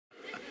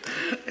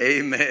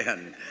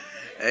Amen.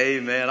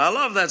 Amen. I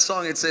love that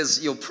song. It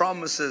says, your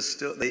promises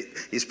still,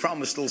 his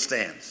promise still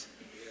stands.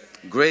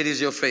 Great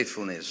is your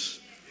faithfulness.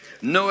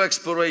 No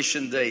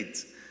expiration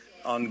date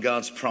on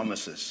God's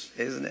promises,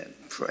 isn't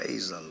it?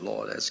 Praise the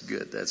Lord. That's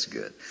good. That's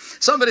good.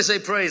 Somebody say,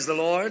 praise the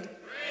Lord. Praise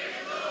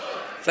the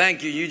Lord.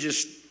 Thank you. You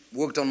just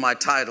worked on my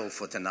title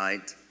for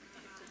tonight.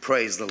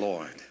 Praise the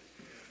Lord.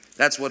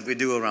 That's what we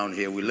do around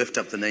here. We lift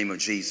up the name of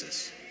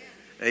Jesus.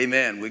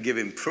 Amen. We give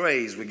him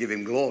praise. We give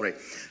him glory.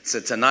 So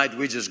tonight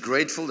we're just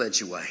grateful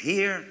that you are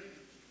here.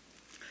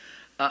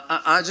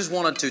 I just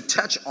wanted to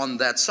touch on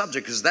that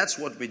subject because that's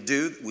what we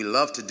do. We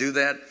love to do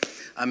that.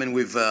 I mean,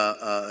 we've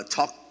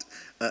talked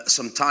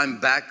some time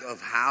back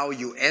of how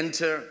you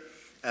enter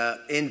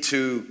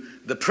into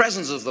the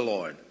presence of the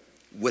Lord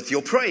with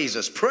your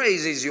praises.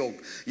 Praise is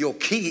your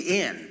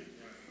key in,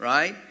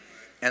 right?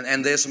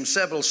 And there's some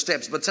several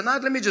steps. But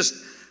tonight, let me just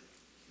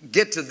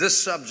get to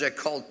this subject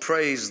called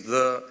praise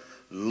the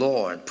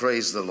Lord.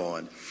 Praise the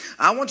Lord.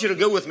 I want you to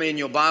go with me in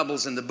your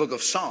Bibles in the book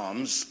of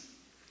Psalms.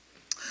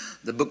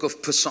 The book of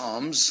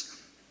Psalms.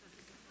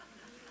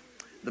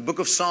 The book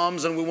of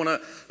Psalms, and we want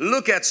to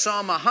look at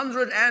Psalm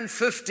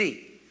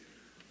 150.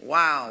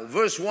 Wow.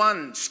 Verse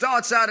 1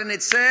 starts out and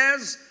it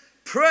says,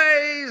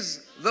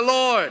 praise the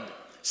Lord.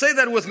 Say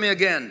that with me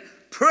again.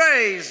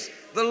 Praise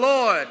the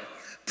Lord.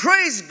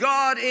 Praise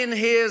God in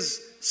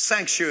his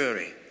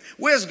sanctuary.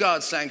 Where's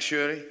God's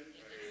sanctuary?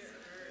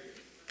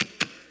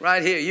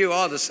 Right here. You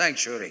are the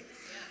sanctuary.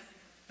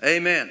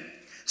 Amen.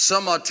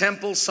 Some are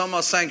temples, some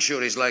are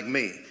sanctuaries like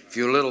me. If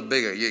you're a little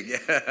bigger, you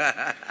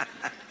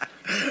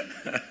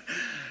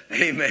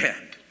Amen.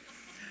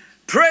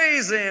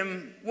 Praise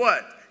him,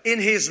 what? In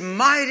his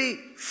mighty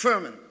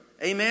firmament.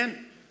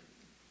 Amen.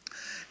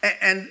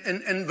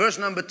 And verse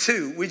number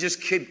 2, we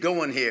just keep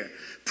going here.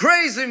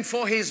 Praise him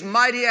for his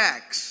mighty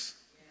acts.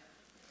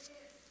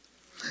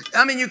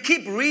 I mean, you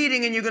keep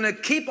reading and you're going to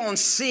keep on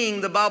seeing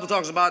the Bible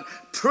talks about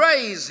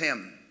praise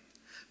him.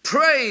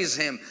 Praise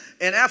him.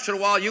 And after a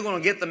while, you're going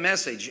to get the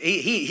message.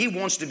 He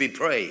wants to be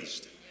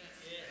praised.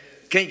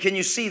 Can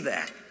you see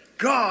that?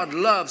 God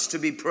loves to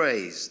be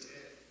praised.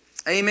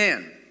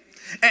 Amen.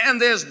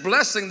 And there's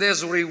blessing,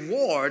 there's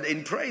reward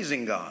in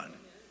praising God.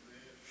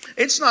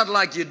 It's not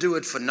like you do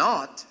it for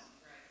naught.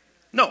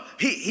 No,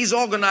 he's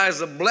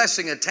organized a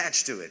blessing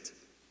attached to it.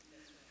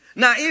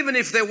 Now, even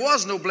if there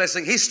was no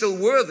blessing, he's still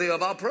worthy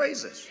of our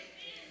praises.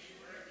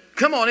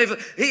 Come on,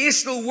 if he is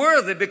still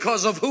worthy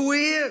because of who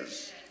he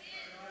is.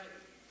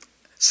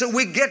 So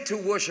we get to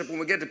worship and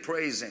we get to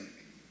praise him.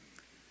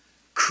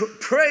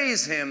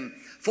 Praise him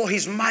for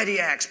his mighty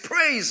acts.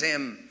 Praise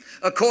him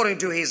according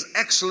to his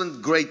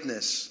excellent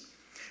greatness.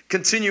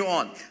 Continue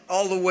on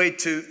all the way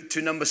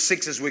to number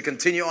 6 as we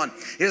continue on.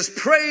 Is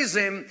praise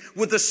him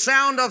with the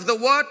sound of the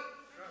what?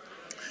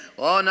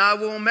 Oh, now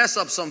we won't mess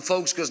up some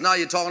folks because now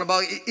you're talking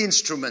about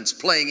instruments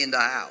playing in the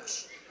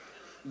house.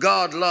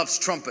 God loves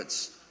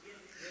trumpets.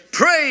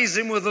 Praise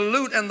him with the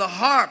lute and the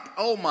harp.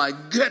 Oh my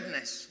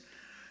goodness.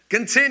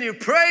 Continue.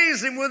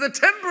 Praise him with the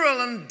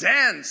timbrel and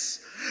dance.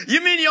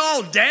 You mean you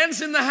all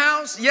dance in the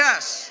house?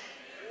 Yes.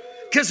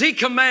 Because he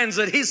commands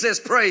it. He says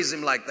praise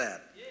him like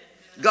that.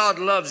 God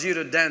loves you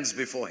to dance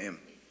before him.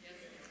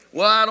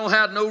 Well, I don't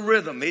have no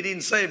rhythm. He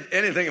didn't say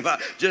anything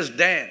about just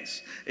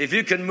dance. If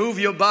you can move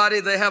your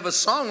body, they have a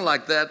song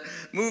like that.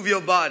 Move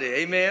your body.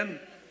 Amen.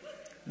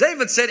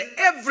 David said,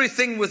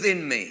 everything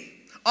within me,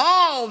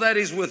 all that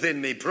is within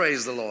me,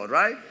 praise the Lord,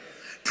 right?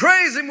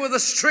 Praise him with the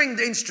stringed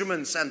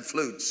instruments and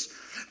flutes.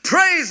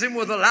 Praise him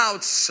with the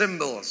loud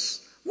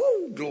cymbals.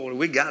 Woo, glory,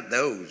 we got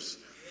those.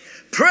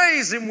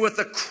 Praise him with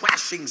the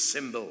crashing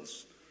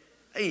cymbals.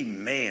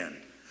 Amen.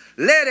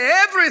 Let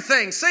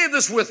everything, say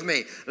this with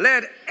me,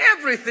 let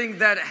everything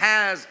that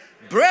has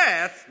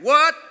breath,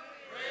 what?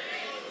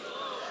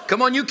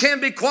 Come on, you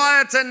can't be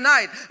quiet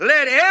tonight.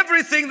 Let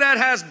everything that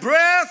has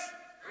breath,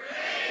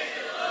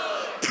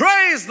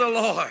 praise the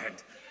Lord.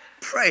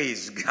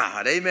 Praise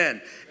God.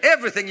 Amen.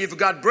 Everything, you've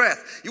got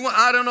breath. You want,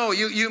 I don't know,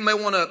 you may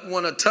want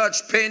to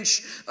touch,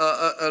 pinch,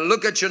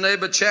 look at your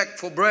neighbor, check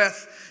for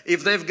breath.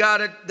 If they've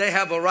got it, they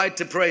have a right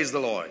to praise the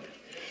Lord.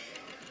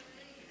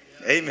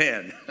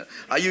 Amen.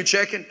 Are you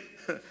checking?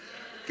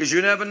 Because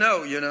you never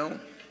know, you know.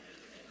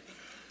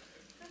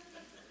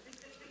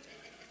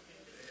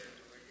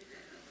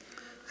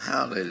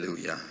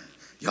 Hallelujah.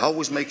 You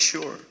always make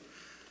sure.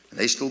 And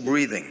they're still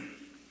breathing.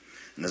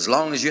 And as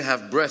long as you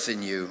have breath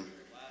in you,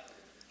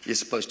 you're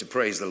supposed to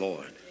praise the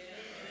Lord.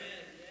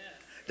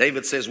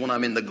 David says, when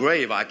I'm in the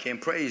grave, I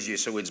can't praise you.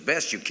 So it's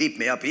best you keep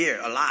me up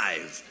here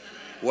alive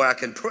where I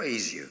can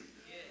praise you.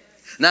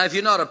 Now, if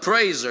you're not a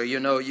praiser, you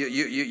know,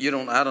 you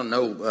don't, I don't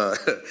know.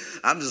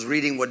 I'm just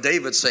reading what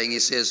David's saying. He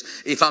says,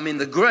 if I'm in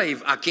the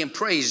grave, I can't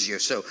praise you.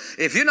 So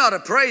if you're not a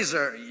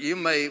praiser, you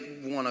may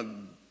want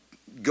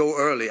to go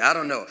early. I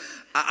don't know.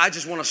 I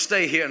just want to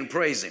stay here and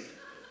praise him.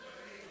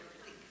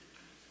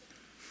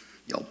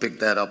 Y'all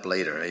pick that up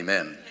later.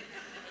 Amen.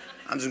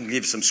 I'm just going to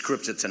give some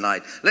scripture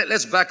tonight.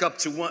 Let's back up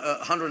to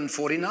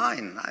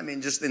 149. I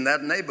mean, just in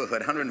that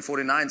neighborhood,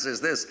 149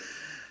 says this.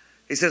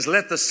 He says,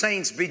 let the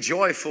saints be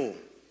joyful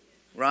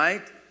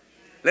right?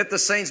 Let the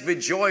saints be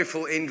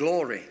joyful in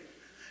glory.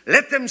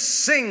 Let them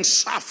sing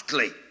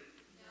softly.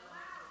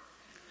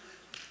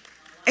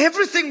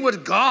 Everything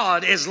with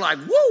God is like,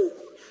 woo,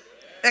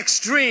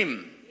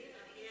 extreme.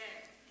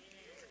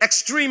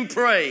 Extreme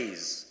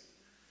praise.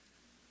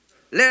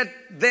 Let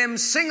them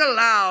sing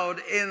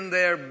aloud in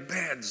their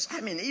beds.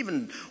 I mean,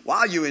 even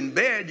while you're in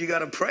bed, you got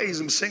to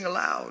praise Him, sing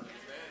aloud.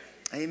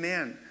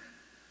 Amen.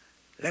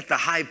 Let the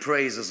high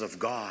praises of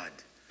God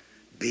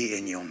be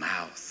in your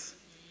mouth.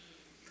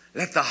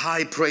 Let the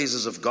high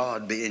praises of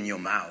God be in your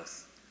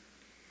mouth.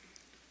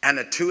 And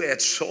a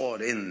two-edged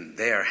sword in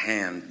their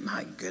hand.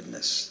 My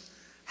goodness.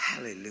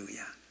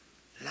 Hallelujah.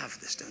 Love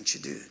this, don't you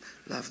do?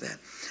 Love that.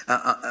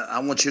 I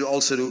want you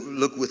also to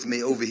look with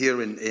me over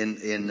here in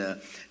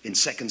 2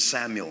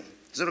 Samuel.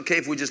 Is it okay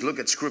if we just look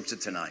at scripture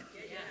tonight?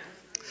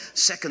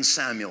 2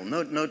 Samuel.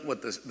 Note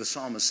what the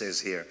psalmist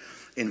says here.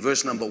 In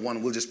verse number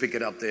 1, we'll just pick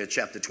it up there,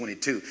 chapter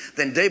 22.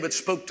 Then David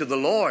spoke to the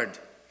Lord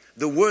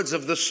the words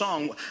of the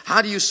song.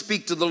 How do you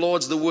speak to the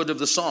Lord the word of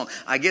the song?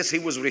 I guess he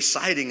was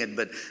reciting it,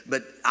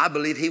 but I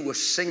believe he was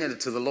singing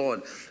it to the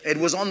Lord. It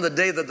was on the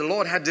day that the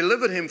Lord had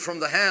delivered him from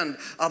the hand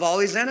of all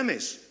his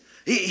enemies.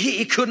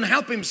 He couldn't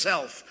help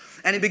himself.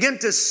 And he began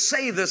to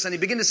say this, and he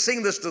began to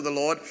sing this to the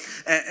Lord,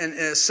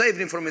 and saved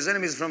him from his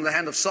enemies, from the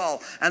hand of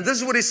Saul. And this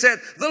is what he said: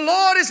 "The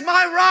Lord is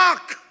my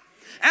rock,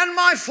 and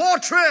my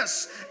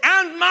fortress,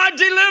 and my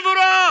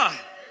deliverer."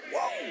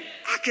 Whoa,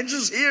 I can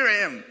just hear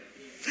him.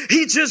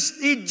 He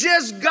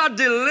just got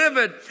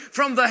delivered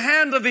from the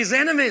hand of his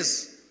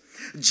enemies.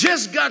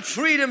 Just got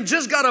freedom,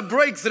 just got a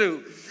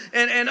breakthrough.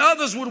 And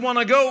others would want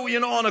to go,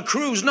 on a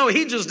cruise. No,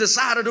 he just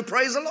decided to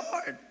praise the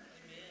Lord.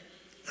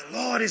 The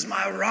Lord is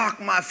my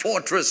rock, my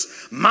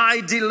fortress,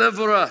 my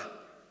deliverer.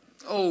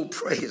 Oh,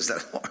 praise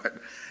the Lord.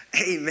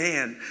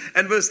 Amen.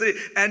 And verse 3,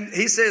 and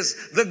he says,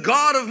 the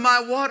God of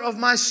my what? Of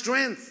my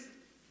strength.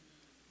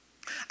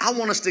 I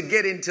want us to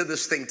get into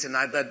this thing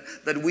tonight,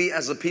 that we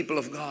as a people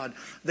of God,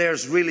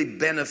 there's really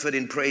benefit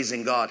in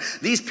praising God.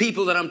 These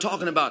people that I'm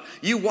talking about,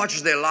 you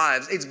watch their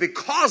lives. It's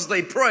because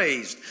they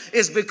praised.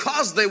 It's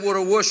because they were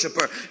a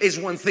worshiper is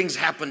when things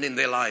happened in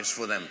their lives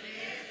for them.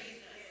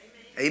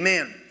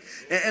 Amen.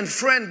 And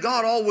friend,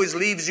 God always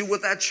leaves you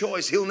with that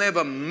choice. He'll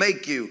never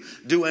make you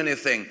do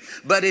anything.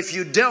 But if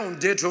you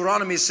don't,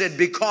 Deuteronomy said,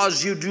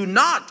 because you do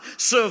not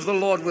serve the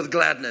Lord with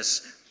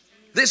gladness,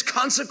 there's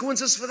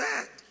consequences for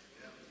that.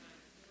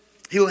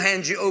 He'll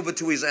hand you over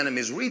to his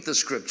enemies. Read the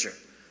scripture.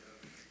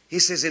 He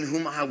says, in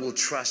whom I will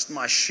trust,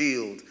 my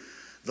shield,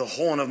 the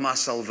horn of my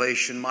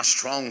salvation, my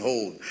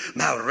stronghold,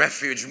 my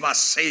refuge, my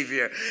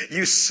savior.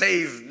 You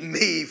saved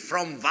me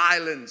from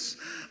violence.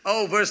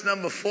 Oh, verse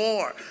number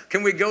 4.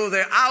 Can we go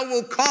there? I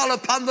will call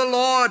upon the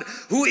Lord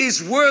who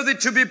is worthy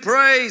to be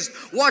praised.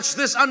 Watch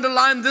this,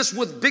 underline this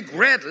with big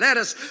red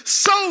letters.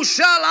 So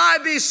shall I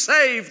be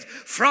saved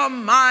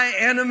from my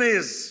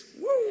enemies.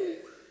 Woo.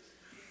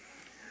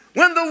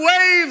 When the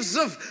waves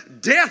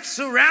of death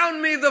surround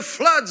me, the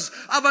floods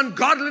of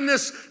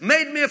ungodliness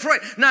made me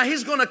afraid. Now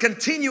he's going to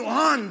continue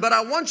on, but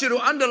I want you to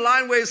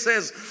underline where he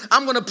says,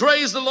 I'm going to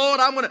praise the Lord.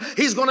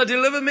 He's going to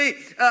deliver me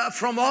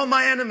from all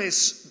my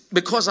enemies.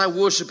 Because I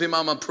worship him,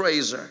 I'm a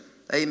praiser.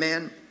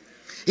 Amen.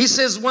 He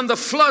says, when the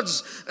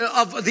floods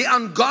of the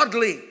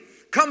ungodly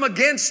come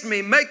against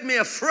me, make me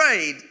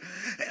afraid.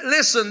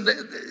 Listen,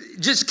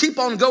 just keep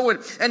on going.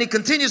 And he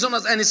continues on,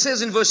 and he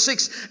says in verse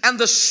 6, and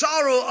the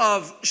sorrow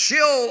of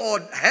Sheol or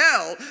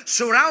hell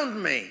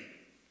surround me.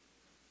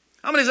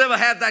 How many's ever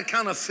had that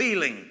kind of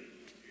feeling?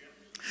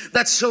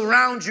 That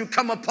surround you,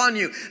 come upon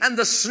you, and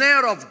the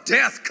snare of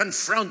death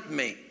confront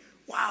me.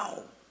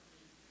 Wow.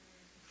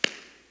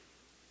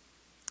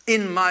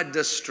 In my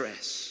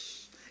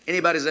distress.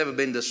 Anybody's ever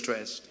been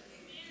distressed?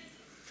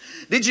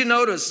 Did you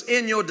notice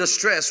in your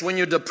distress, when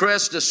you're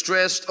depressed,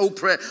 distressed,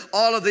 oppressed,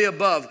 all of the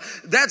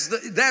above,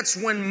 that's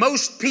when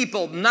most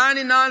people,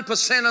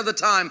 99% of the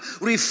time,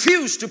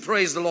 refuse to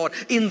praise the Lord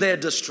in their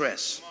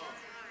distress.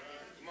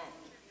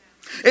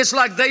 It's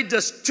like they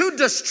too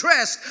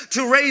distressed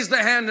to raise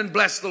their hand and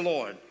bless the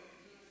Lord.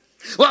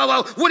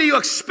 Well, what do you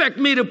expect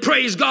me to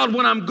praise God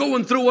when I'm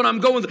going through what I'm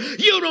going through?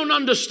 You don't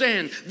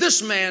understand.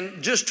 This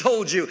man just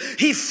told you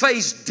he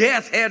faced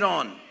death head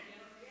on.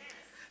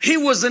 He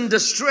was in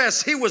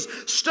distress.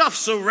 Stuff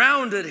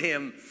surrounded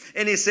him.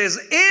 And he says,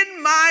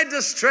 in my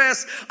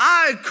distress,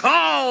 I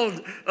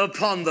called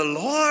upon the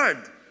Lord.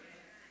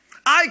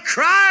 I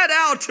cried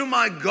out to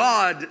my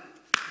God.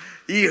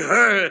 He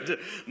heard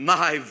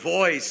my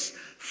voice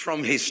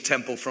from his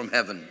temple from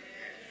heaven.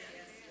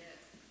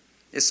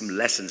 There's some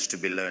lessons to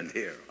be learned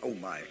here. Oh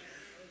my.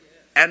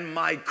 And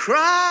my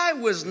cry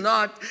was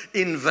not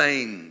in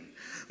vain.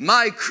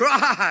 My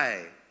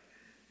cry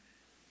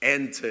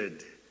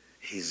entered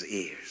his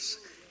ears.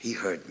 He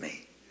heard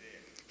me.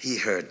 He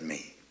heard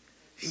me.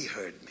 He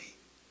heard me.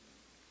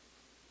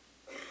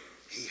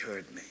 He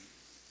heard me.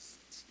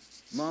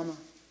 Mama,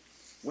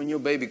 when your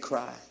baby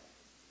cry,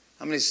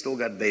 how many still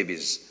got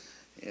babies?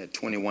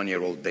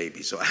 21-year-old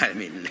babies. So I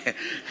mean...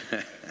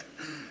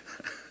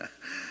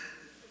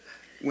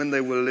 when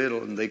they were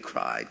little and they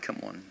cried, come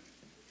on.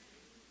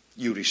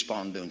 you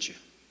respond, don't you?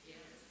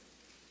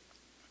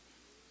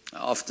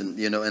 Often,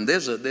 and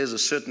there's a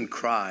certain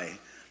cry.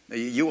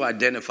 You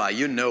identify,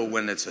 you know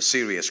when it's a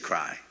serious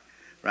cry,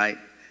 right?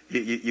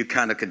 You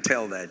kind of can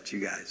tell that, you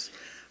guys.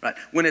 Right?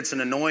 When it's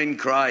an annoying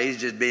cry, he's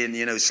just being,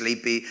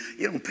 sleepy.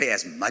 You don't pay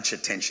as much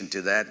attention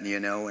to that, and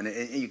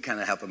you kind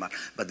of help him out.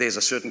 But there's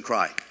a certain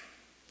cry.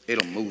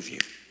 It'll move you.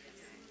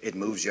 It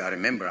moves you. I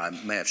remember, I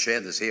may have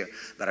shared this here,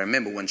 but I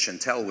remember when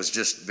Chantel was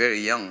just very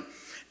young,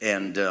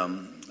 and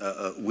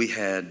we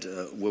had,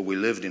 where we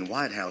lived in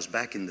White House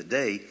back in the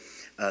day,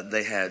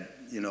 they had,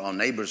 our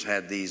neighbors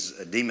had these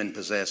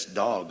demon-possessed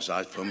dogs.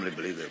 I firmly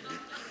believe that.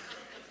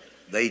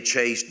 They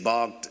chased,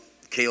 barked,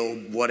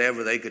 killed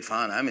whatever they could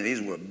find. I mean,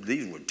 these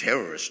were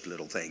terrorist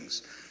little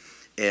things.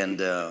 And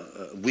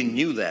we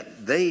knew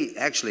that. They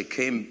actually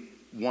came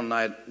one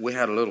night. We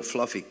had a little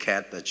fluffy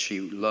cat that she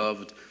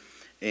loved,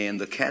 and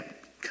the cat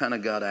kind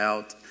of got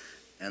out,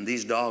 and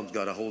these dogs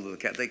got a hold of the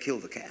cat. They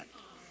killed the cat.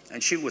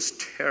 And she was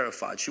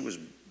terrified. She was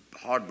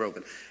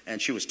heartbroken,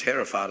 and she was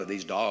terrified of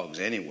these dogs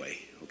anyway,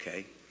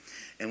 okay?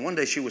 And one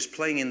day she was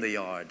playing in the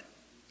yard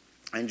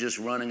and just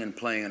running and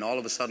playing, and all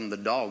of a sudden the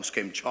dogs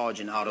came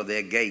charging out of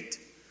their gate.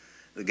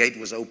 The gate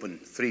was open,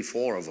 3,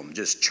 4 of them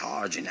just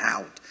charging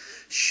out.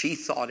 She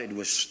thought it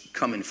was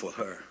coming for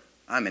her.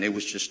 I mean, it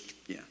was just,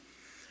 yeah.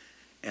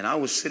 And I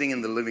was sitting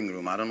in the living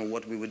room. I don't know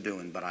what we were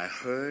doing, but I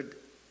heard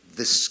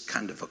this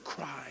kind of a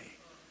cry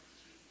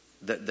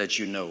that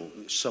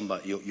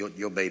somebody,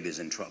 your baby's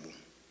in trouble.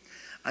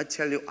 I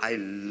tell you, I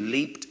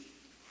leaped.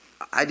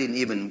 I didn't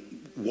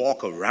even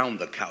walk around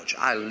the couch.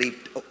 I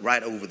leaped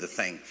right over the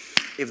thing.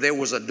 If there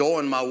was a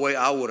door in my way,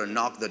 I would have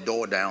knocked the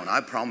door down.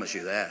 I promise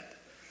you that.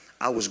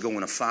 I was going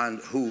to find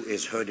who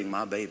is hurting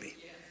my baby,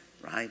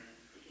 right?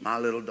 My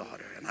little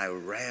daughter. And I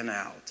ran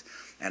out.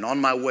 And on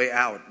my way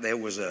out, there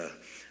was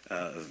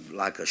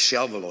like a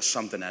shovel or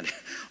something. And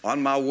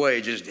on my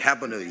way, just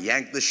happened to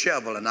yank the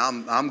shovel, and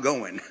I'm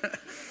going.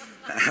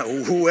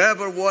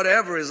 Whoever,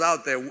 whatever is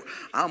out there,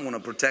 I'm going to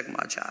protect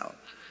my child.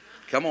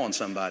 Come on,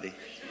 somebody.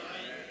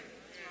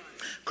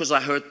 Because I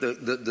heard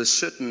the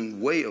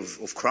certain way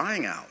of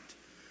crying out.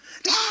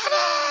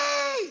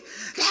 Daddy!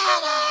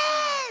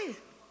 Daddy!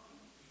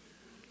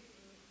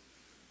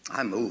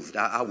 I moved.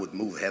 I would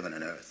move heaven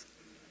and earth.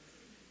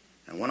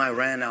 And when I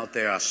ran out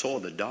there, I saw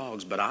the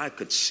dogs, but I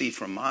could see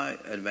from my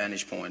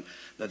vantage point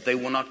that they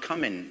were not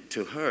coming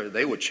to her.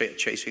 They were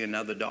chasing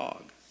another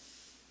dog.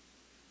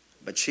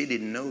 But she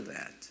didn't know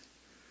that.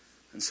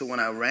 And so when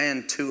I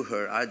ran to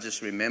her, I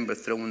just remember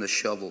throwing the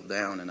shovel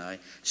down, and I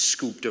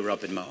scooped her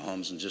up in my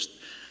arms and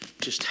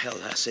just held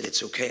her. I said,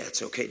 it's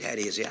okay,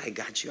 Daddy. I said, I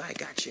got you. I've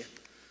got you.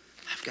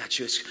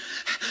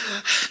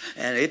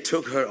 And it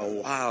took her a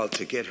while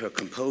to get her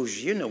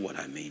composure. You know what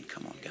I mean.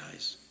 Come on,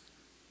 guys.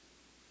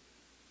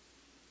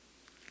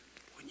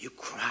 When you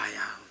cry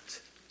out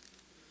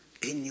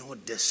in your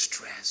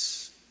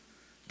distress,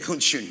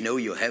 don't you know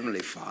your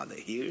Heavenly Father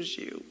hears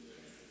you?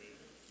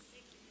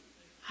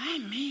 I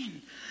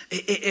mean,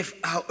 if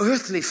our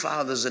earthly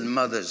fathers and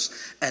mothers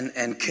and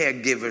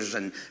caregivers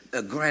and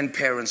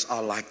grandparents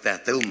are like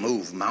that, they'll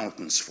move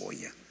mountains for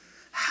you.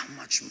 How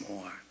much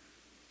more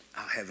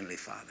our Heavenly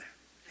Father?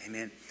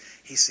 Amen.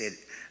 He said,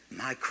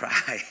 my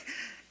cry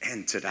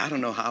entered. I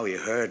don't know how he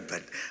heard,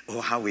 but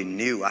how he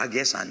knew. I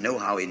guess I know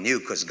how he knew,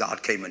 because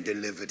God came and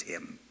delivered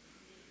him.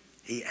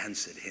 He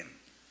answered him.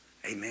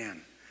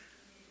 Amen.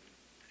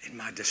 In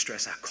my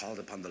distress, I called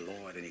upon the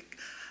Lord,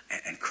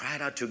 and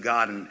cried out to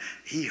God, and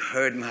he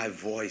heard my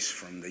voice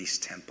from the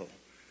east temple,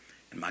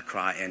 and my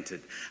cry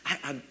entered.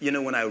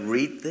 When I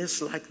read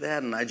this like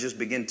that and I just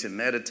begin to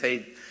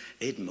meditate,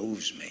 it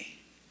moves me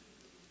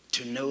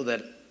to know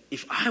that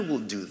if I will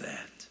do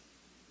that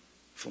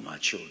for my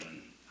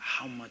children,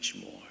 how much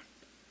more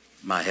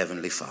my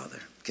Heavenly Father.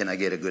 Can I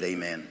get a good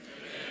amen?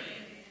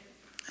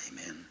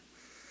 Amen.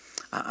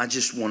 I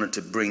just wanted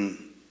to bring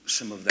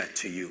some of that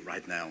to you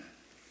right now.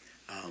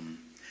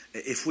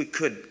 If we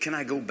could, can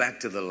I go back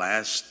to the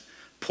last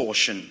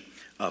portion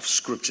of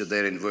Scripture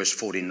there in verse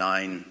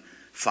 49,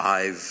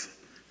 5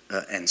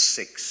 and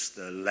 6,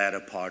 the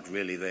latter part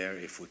really there,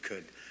 if we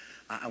could.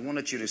 I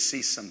wanted you to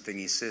see something.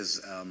 He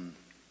says,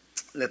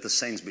 let the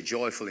saints be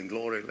joyful in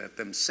glory. Let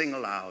them sing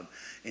aloud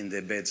in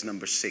their beds.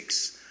 Number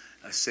 6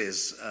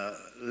 says,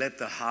 let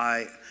the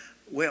high,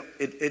 where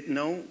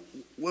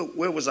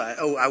was I?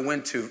 Oh, I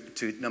went to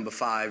number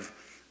 5,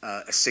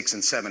 6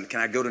 and 7. Can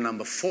I go to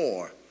number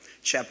 4?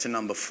 Chapter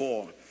number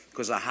 4,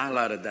 because I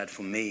highlighted that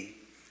for me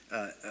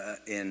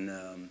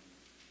in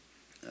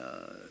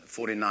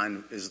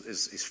 49.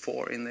 Is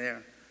 4 in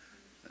there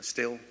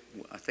still?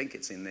 I think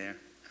it's in there.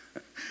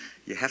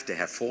 You have to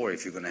have 4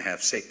 if you're going to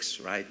have 6,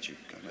 right? You're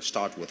going to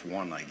start with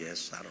 1, I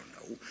guess. I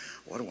don't know.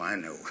 What do I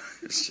know?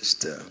 It's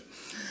just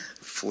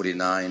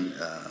 49,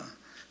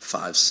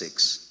 5,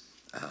 6.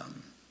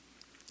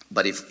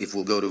 But if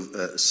we'll go to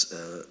 2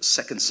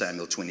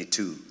 Samuel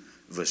 22,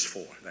 verse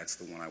 4. That's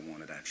the one I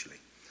wanted, actually.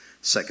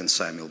 2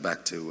 Samuel,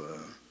 back to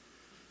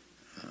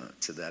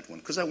that one.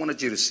 Because I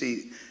wanted you to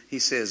see, he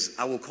says,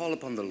 I will call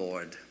upon the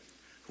Lord,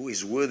 who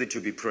is worthy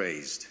to be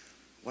praised.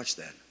 Watch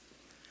that.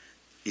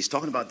 He's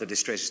talking about the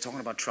distress. He's talking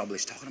about trouble.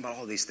 He's talking about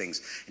all these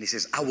things. And he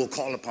says, I will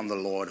call upon the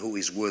Lord who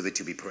is worthy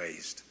to be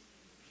praised.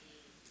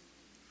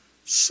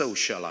 So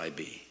shall I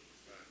be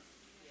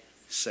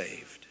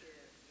saved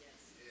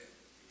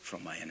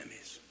from my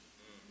enemies.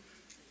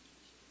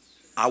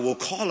 I will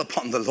call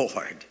upon the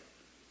Lord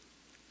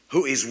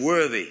who is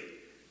worthy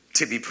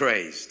to be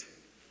praised.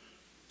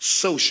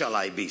 So shall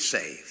I be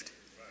saved.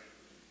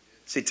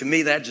 See, to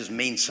me, that just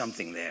means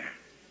something there.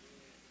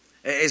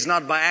 It's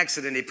not by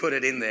accident he put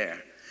it in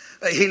there.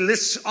 He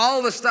lists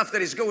all the stuff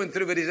that he's going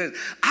through, but he says,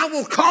 I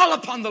will call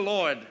upon the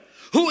Lord,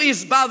 who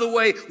is, by the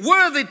way,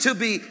 worthy to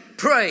be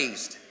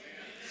praised.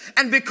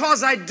 And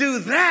because I do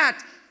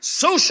that,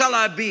 so shall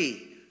I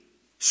be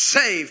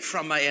saved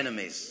from my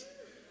enemies.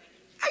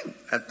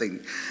 That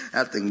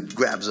thing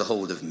grabs a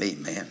hold of me,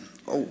 man.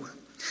 Oh,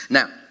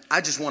 now,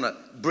 I just want to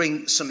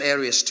bring some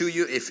areas to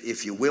you,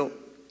 if you will.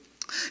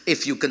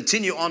 If you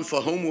continue on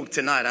for homework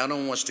tonight, I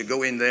don't want us to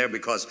go in there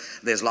because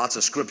there's lots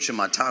of scripture.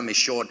 My time is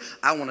short.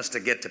 I want us to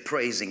get to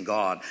praising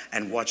God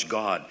and watch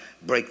God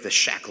break the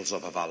shackles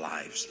of our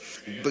lives.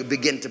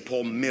 Begin to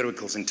pour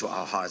miracles into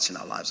our hearts and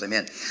our lives.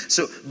 Amen.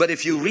 So, but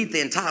if you read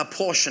the entire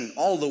portion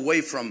all the way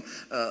from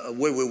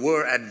where we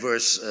were at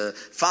verse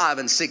 5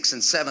 and 6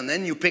 and 7,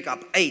 then you pick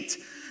up 8.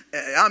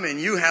 I mean,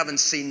 you haven't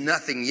seen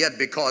nothing yet,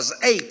 because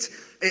 8,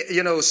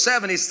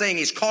 7 is saying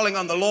he's calling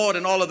on the Lord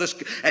and all of this,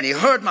 and he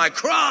heard my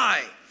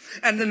cry.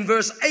 And then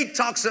verse 8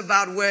 talks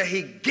about where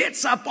he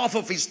gets up off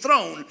of his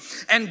throne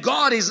and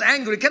God is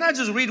angry. Can I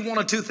just read one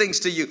or two things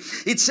to you?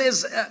 It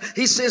says,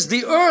 he says,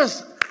 the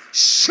earth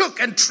shook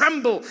and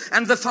trembled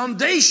and the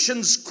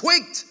foundations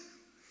quaked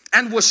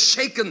and was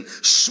shaken.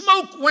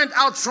 Smoke went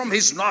out from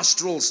his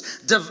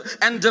nostrils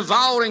and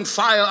devouring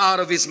fire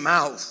out of his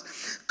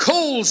mouth.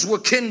 Coals were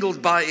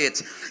kindled by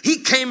it.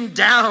 He came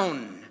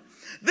down.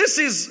 This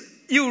is,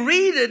 you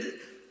read it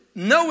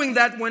knowing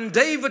that when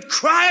David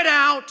cried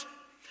out,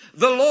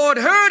 the Lord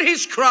heard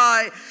his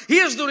cry.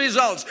 Here's the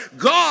results.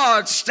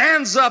 God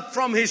stands up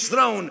from his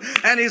throne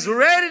and is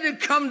ready to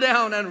come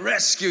down and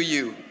rescue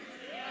you.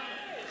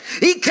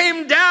 He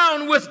came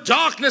down with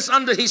darkness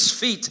under his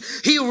feet.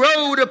 He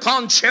rode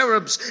upon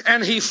cherubs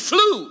and he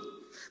flew.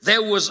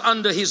 There was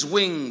under his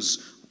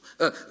wings,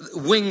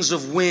 wings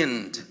of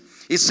wind.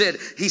 He said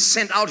he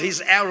sent out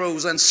his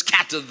arrows and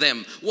scattered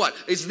them. What?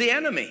 It's the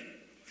enemy.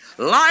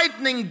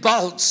 Lightning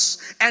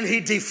bolts, and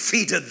he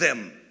defeated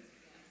them.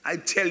 I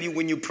tell you,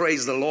 when you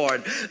praise the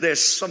Lord,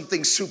 there's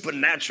something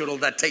supernatural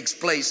that takes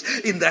place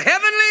in the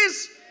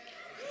heavenlies.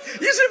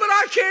 You say, but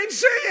I can't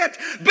see it.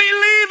 Believe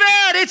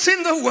it. It's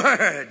in the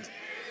Word.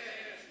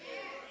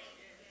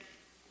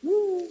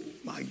 Woo,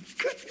 my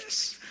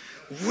goodness.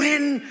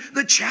 When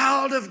the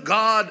child of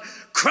God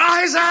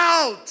cries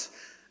out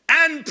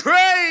and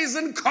prays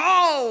and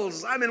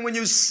calls, I mean, when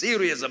you're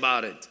serious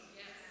about it,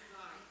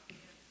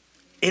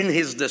 in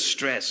his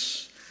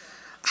distress.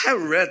 I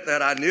read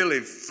that, I nearly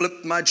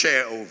flipped my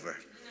chair over.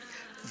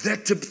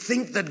 That to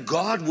think that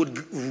God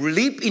would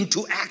leap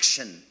into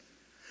action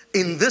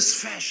in this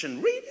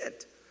fashion. Read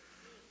it.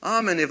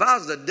 I mean, if I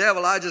was the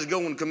devil, I'd just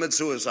go and commit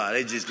suicide.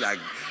 It's just like,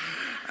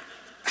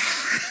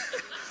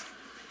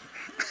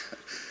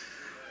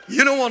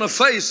 you don't want to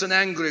face an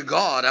angry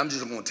God. I'm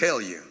just going to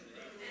tell you.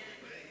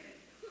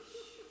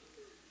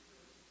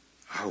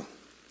 Oh,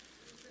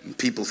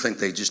 people think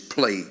they just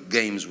play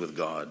games with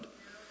God.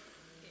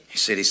 He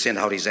said he sent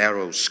out his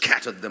arrows,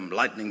 scattered them,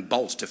 lightning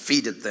bolts,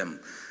 defeated them.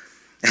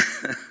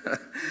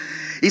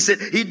 He said,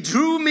 he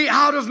drew me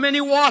out of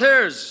many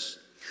waters,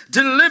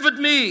 delivered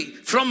me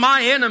from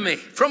my enemy,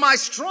 from my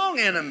strong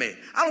enemy.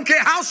 I don't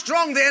care how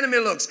strong the enemy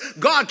looks.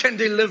 God can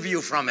deliver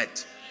you from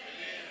it.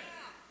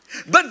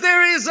 But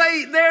there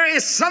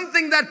is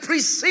something that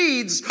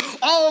precedes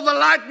all the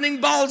lightning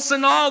bolts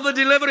and all the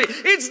delivery.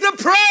 It's the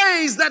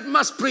praise that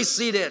must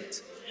precede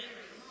it.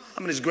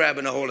 I'm just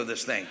grabbing a hold of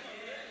this thing.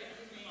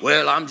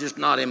 Well, I'm just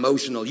not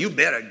emotional. You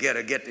better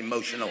get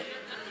emotional.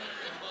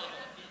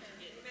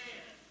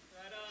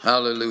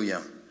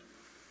 Hallelujah.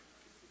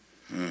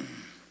 It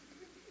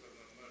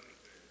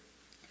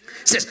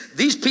says,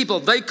 these people,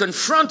 they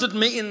confronted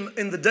me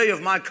in the day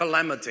of my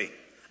calamity.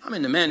 I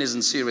mean, the man is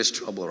in serious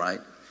trouble, right?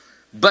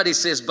 But he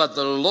says, but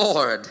the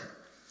Lord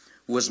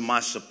was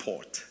my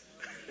support.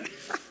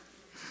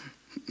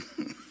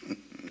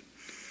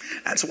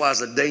 That's why it's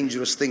a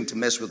dangerous thing to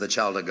mess with a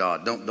child of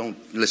God.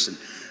 Don't listen.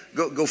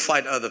 Go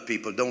fight other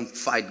people. Don't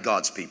fight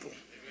God's people.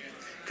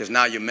 Because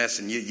now you're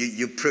messing.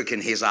 You're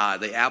pricking his eye.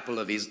 The apple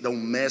of his.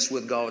 Don't mess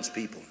with God's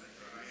people.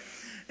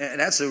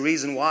 And that's the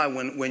reason why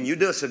when you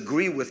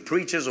disagree with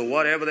preachers or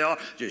whatever they are,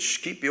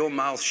 just keep your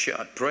mouth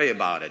shut. Pray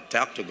about it.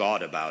 Talk to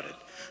God about it.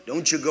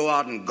 Don't you go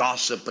out and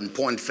gossip and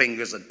point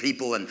fingers at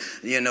people and,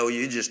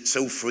 you're just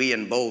so free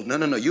and bold.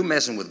 No. You're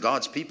messing with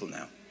God's people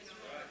now.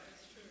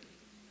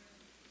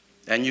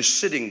 And you're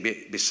sitting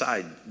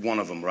beside one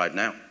of them right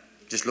now.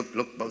 Just look,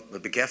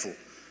 but be careful.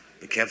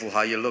 Be careful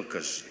how you look,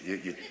 because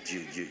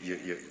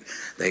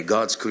they're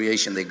God's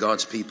creation. They're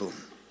God's people.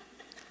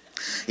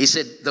 He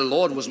said, the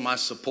Lord was my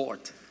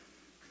support.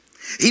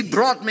 He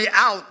brought me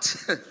out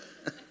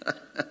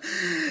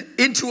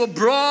into a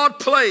broad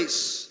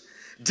place,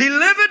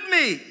 delivered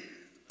me.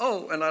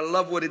 Oh, and I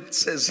love what it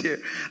says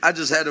here. I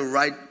just had to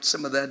write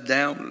some of that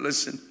down.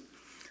 Listen,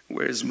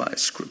 where's my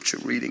scripture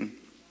reading?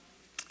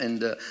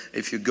 And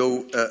if you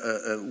go,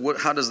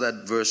 how does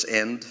that verse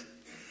end?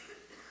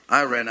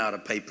 I ran out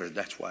of paper.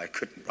 That's why I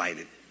couldn't write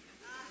it.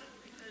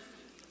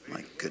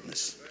 My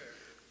goodness.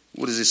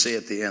 What does it say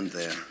at the end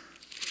there?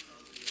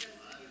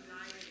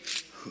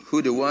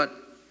 Who do what?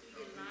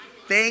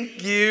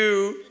 Thank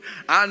you.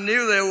 I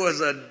knew there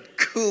was a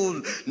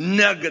cool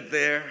nugget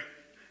there.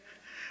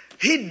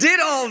 He did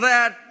all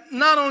that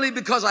not only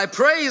because I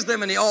praised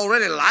him and he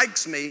already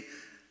likes me,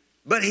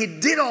 but he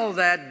did all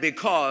that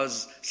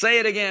because, say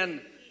it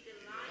again,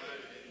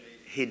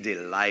 he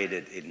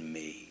delighted in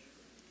me.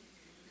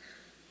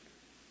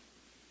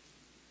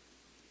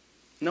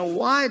 Now,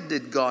 why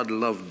did God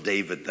love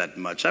David that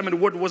much? I mean,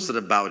 what was it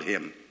about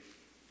him?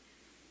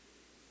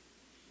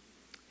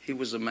 He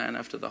was a man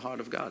after the heart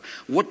of God.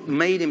 What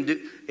made him do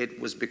it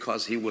was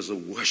because he was a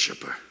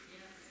worshiper.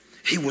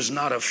 He was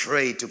not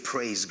afraid to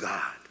praise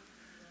God.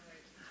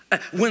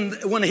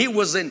 When he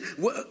was in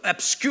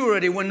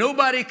obscurity, when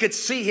nobody could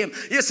see him.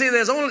 You see,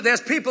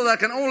 there's people that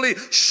can only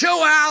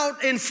show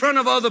out in front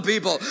of other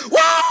people.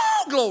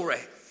 Whoa, glory.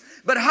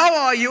 But how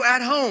are you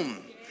at home?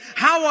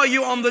 How are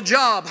you on the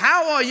job?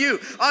 How are you?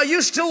 Are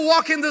you still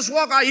walking this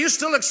walk? Are you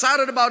still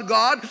excited about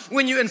God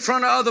when you're in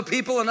front of other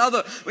people and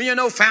when you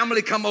know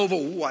family come over?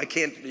 Ooh, I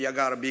can't, you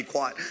gotta be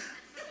quiet.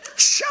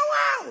 Show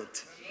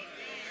out.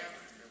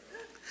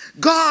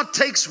 God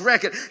takes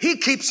record. He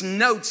keeps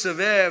notes of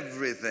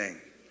everything.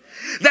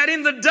 That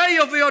in the day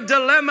of your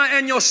dilemma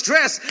and your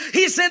stress,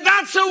 he said,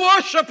 that's a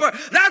worshiper.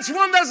 That's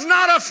one that's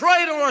not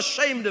afraid or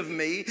ashamed of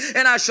me,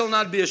 and I shall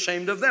not be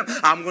ashamed of them.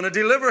 I'm going to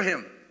deliver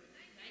him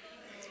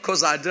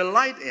because I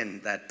delight in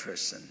that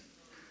person.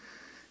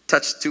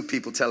 Touch two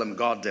people, tell them,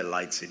 God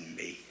delights in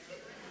me.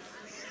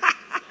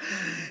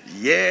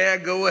 Yeah,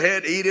 go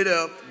ahead, eat it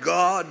up.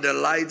 God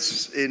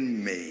delights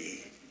in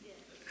me.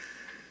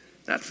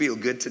 That feel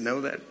good to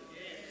know that?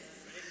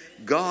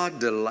 God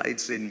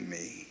delights in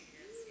me.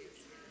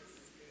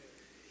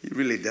 He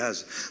really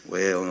does.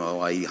 Well, no,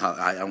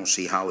 I don't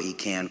see how he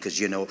can, because,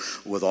 you know,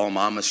 with all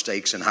my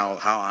mistakes and how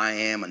I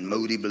am and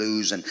moody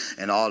blues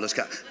and all this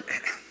kind.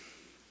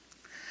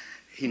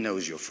 He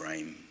knows your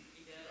frame.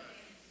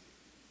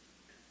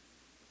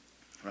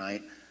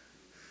 Right?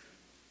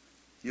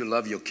 You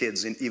love your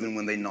kids even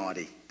when they're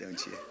naughty,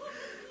 don't you?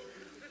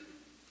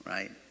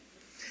 Right?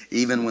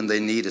 Even when they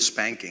need a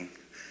spanking,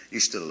 you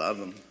still love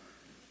them.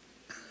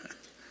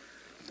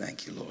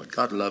 Thank you, Lord.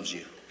 God loves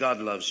you. God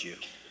loves you.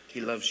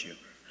 He loves you.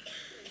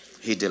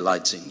 He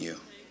delights in you.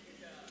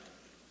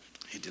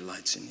 He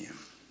delights in you.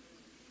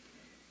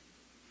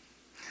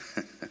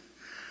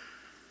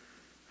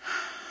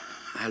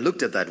 I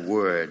looked at that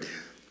word,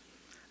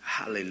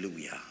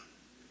 hallelujah.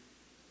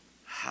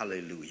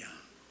 Hallelujah.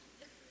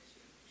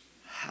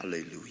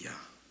 Hallelujah.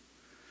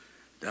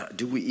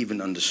 Do we even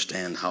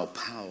understand how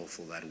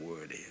powerful that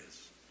word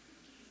is?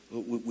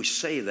 We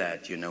say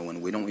that, you know,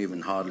 and we don't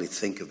even hardly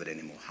think of it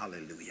anymore.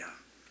 Hallelujah.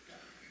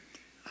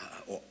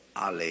 Or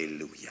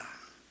alleluia.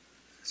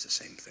 It's the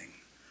same thing.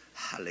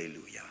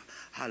 Hallelujah.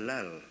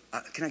 Hallel.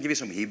 Can I give you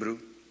some Hebrew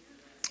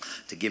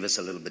to give us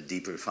a little bit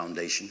deeper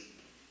foundation?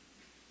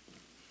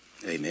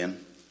 Amen.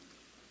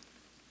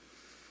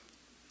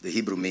 The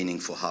Hebrew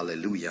meaning for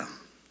hallelujah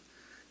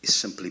is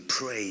simply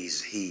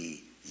praise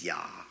he Yah.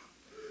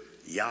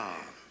 Yah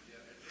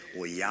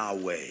or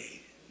Yahweh.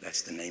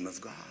 That's the name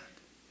of God.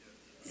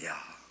 Yah.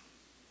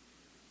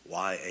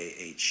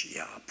 Y-A-H,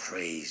 Yah.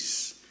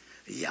 Praise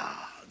Yah,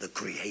 the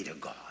creator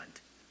God.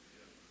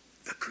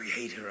 The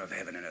creator of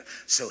heaven and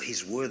earth. So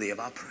he's worthy of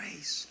our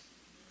praise.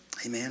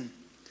 Amen.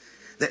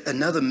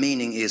 Another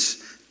meaning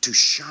is to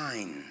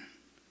shine.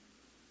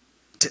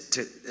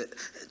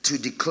 To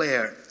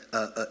declare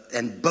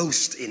and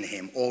boast in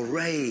him, or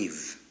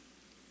rave.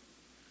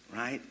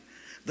 Right?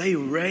 They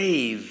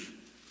rave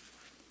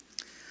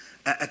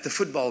at the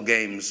football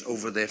games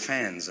over their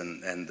fans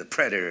and the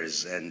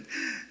Predators, and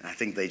I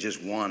think they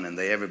just won, and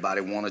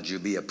everybody wanted you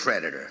to be a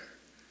Predator.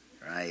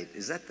 Right?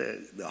 Is that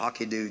the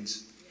hockey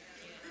dudes?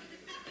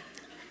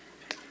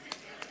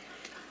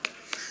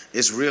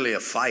 It's really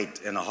a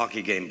fight, and a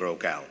hockey game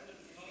broke out.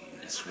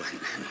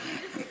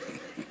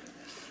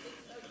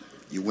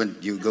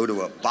 You go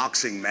to a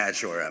boxing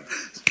match or a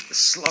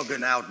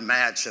slugging out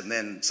match, and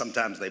then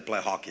sometimes they play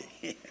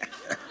hockey.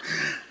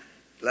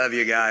 Love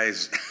you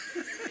guys.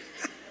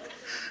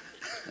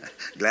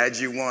 Glad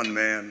you won,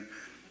 man.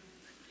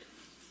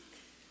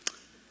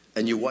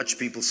 And you watch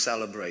people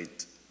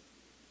celebrate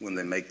when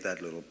they make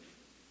that little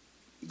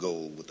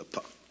goal with the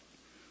puck.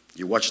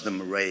 You watch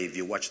them rave,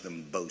 you watch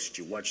them boast,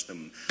 you watch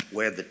them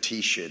wear the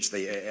t-shirts.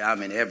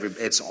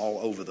 It's all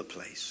over the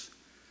place.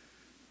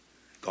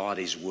 God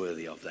is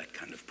worthy of that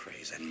kind of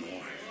praise and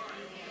more.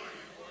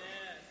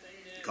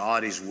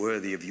 God is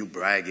worthy of you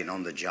bragging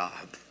on the job.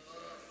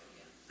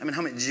 I mean,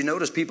 did you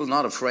notice people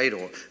not afraid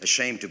or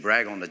ashamed to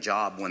brag on the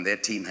job when their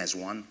team has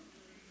won?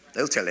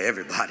 They'll tell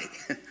everybody.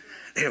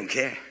 They don't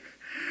care.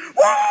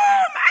 Whoa,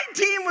 my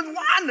team was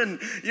won. And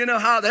you know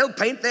how they'll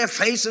paint their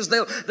faces.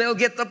 They'll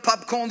get the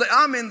popcorn.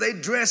 They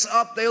dress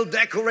up. They'll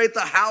decorate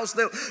the house.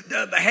 They'll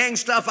hang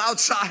stuff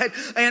outside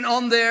and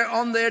on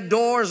their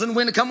doors and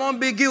windows. Come on,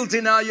 be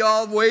guilty now,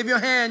 y'all. Wave your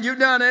hand. You've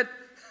done it.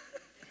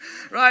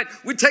 Right?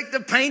 We take the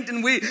paint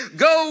and we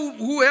go,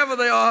 whoever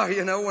they are.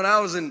 You know, when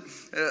I was in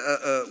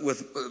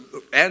with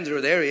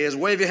Andrew, there he is.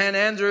 Wave your hand,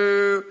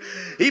 Andrew.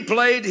 He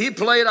played.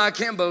 I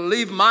can't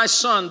believe my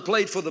son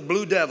played for the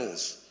Blue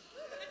Devils.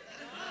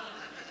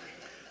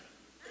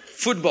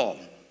 Football.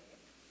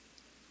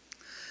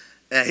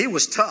 He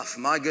was tough.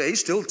 My God, he's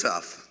still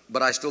tough,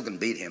 but I still can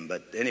beat him.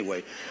 But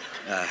anyway,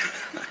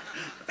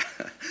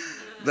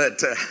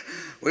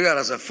 we got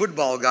us a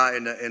football guy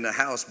in the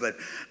house. But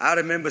I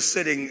remember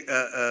sitting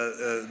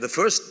the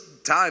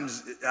first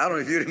times. I don't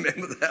know if you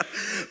remember that.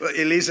 But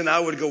Elise and I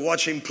would go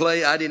watch him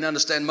play. I didn't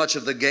understand much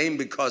of the game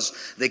because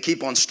they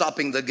keep on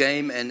stopping the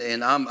game,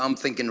 and I'm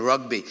thinking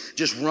rugby.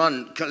 Just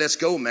run. Let's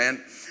go,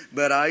 man.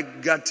 But I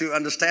got to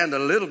understand a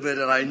little bit,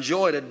 and I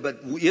enjoyed it. But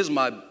here's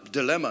my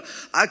dilemma.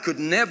 I could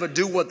never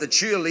do what the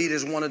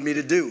cheerleaders wanted me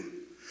to do.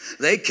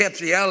 They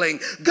kept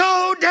yelling,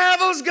 "Go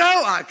Devils,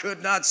 go!" I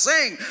could not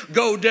sing,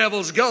 "Go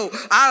Devils, go."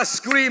 I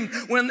screamed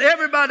when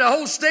everybody, the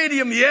whole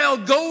stadium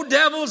yelled, "Go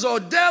Devils"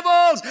 or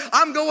 "Devils."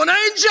 I'm going,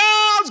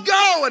 "Angels,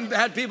 go!" And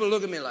had people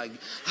look at me like,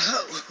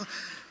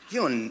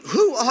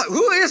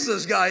 who is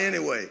this guy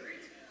anyway?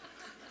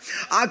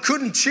 I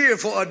couldn't cheer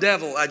for a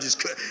devil. I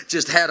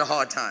just had a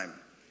hard time.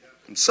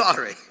 I'm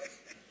sorry.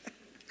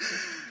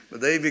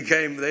 But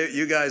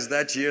you guys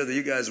that year,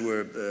 you guys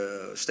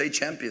were state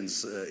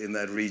champions in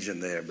that region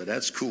there. But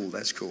that's cool.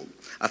 That's cool.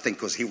 I think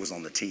because he was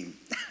on the team.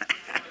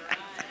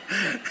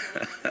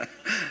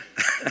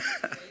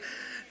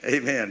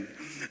 Amen.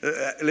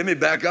 Let me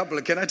back up.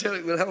 Can I tell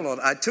you? Well, hold on.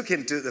 I took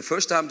him the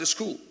first time to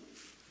school.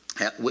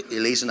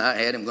 Elise and I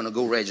had him going to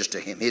go register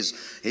him.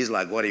 He's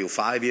like, what are you,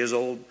 5 years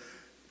old?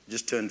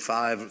 Just turned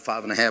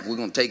 5.5. We're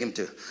going to take him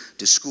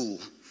to school.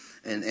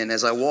 And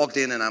as I walked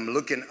in and I'm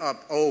looking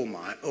up,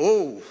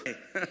 oh.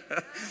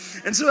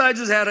 And so I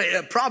just had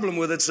a problem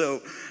with it.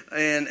 So,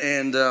 and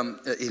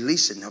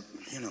Elise said, "No,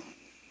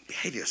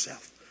 behave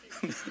yourself."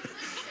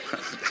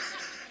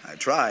 I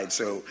tried.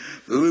 So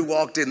we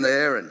walked in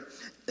there and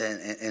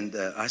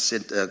I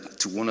said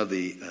to one of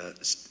the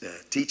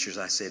teachers,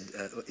 I said,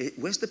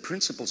 "Where's the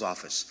principal's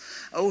office?"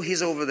 "Oh,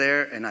 he's over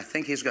there, and I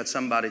think he's got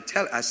somebody."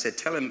 I said,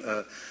 "Tell him,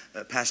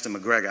 Pastor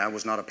McGregor." I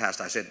was not a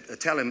pastor. I said,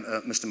 "Tell him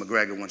Mr.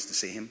 McGregor wants to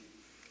see him.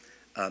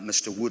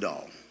 Mr.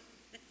 Woodall."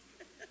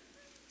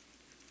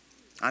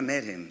 I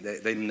met him.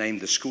 They named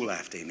the school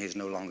after him. He's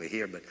no longer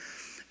here, but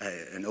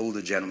an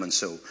older gentleman.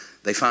 So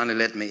they finally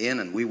let me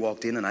in, and we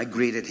walked in, and I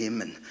greeted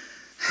him, and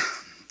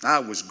I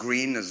was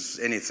green as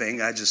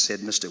anything. I just said,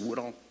 "Mr.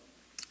 Woodall,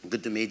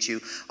 good to meet you.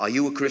 Are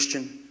you a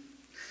Christian?"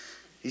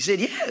 He said,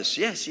 yes.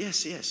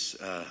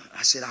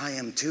 I said, "I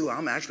am too.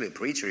 I'm actually a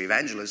preacher,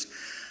 evangelist."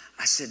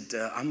 I said,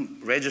 "I'm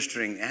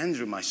registering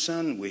Andrew, my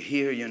son. We're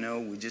here,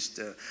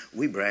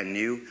 we brand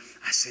new."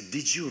 I said,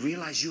 "Did you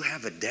realize you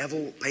have a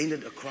devil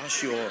painted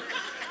across your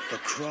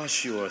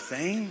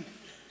thing?"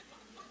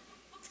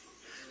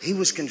 He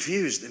was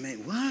confused. I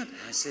mean, "What?"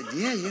 I said,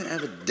 "Yeah, you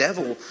have a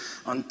devil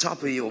on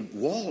top of your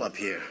wall up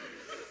here."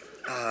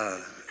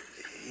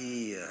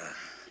 He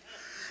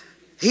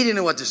didn't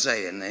know what to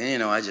say. And,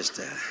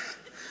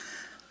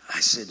 I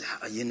said,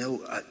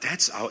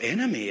 "That's our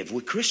enemy. If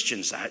we're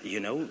Christians,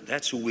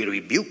 that's who we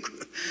rebuke.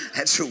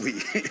 That's who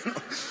we,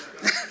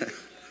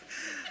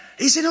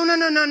 He said, "No,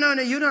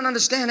 you don't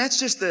understand. That's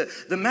just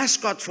the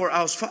mascot for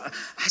our..."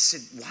 I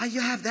said, "Why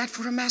you have that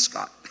for a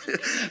mascot?"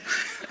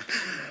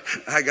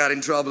 I got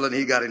in trouble and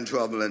he got in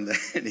trouble. And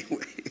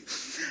anyway,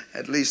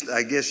 at least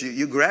I guess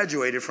you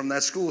graduated from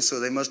that school, so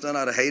they must not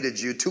have hated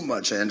you too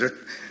much, Andrew.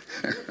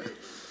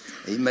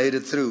 He made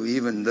it through,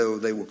 even though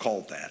they were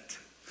called that.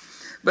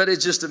 But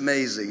it's just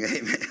amazing.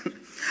 Amen.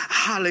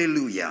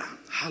 Hallelujah.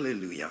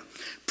 Hallelujah.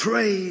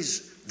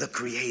 Praise the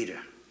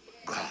Creator,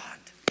 God.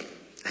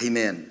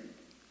 Amen.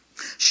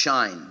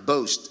 Shine,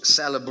 boast,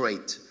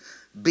 celebrate.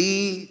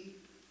 Be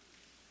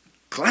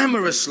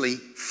clamorously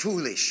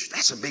foolish.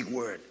 That's a big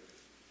word.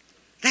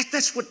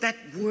 That's what that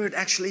word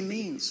actually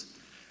means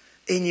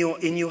in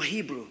your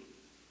Hebrew.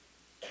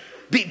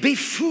 Be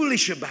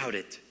foolish about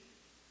it.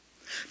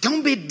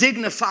 Don't be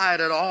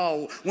dignified at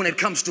all when it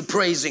comes to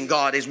praising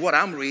God, is what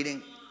I'm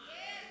reading.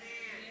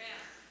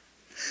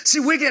 See,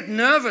 we get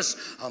nervous.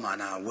 "Oh my,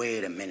 now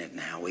wait a minute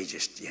now. We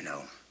just,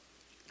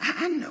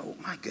 I know,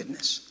 my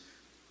goodness."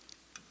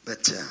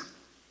 But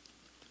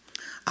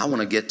I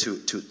want to get to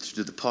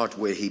the part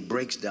where he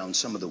breaks down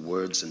some of the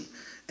words and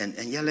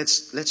yeah,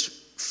 let's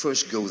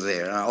first go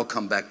there. I'll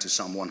come back to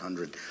Psalm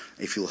 100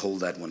 if you'll hold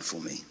that one for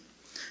me,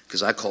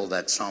 because I call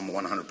that Psalm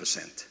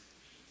 100%.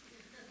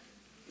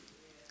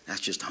 That's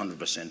just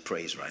 100%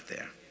 praise right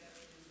there.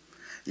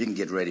 You can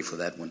get ready for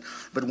that one.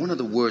 But one of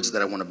the words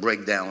that I want to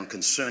break down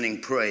concerning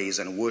praise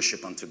and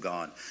worship unto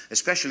God,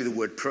 especially the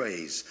word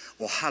praise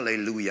or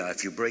hallelujah,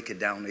 if you break it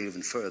down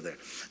even further.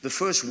 The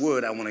first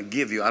word I want to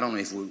give you, I don't know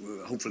if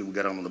hopefully we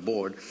got it on the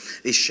board,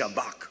 is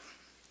Shabach.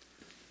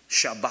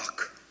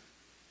 Shabak.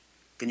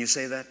 Can you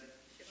say that?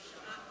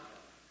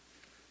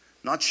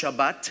 Not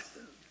Shabbat,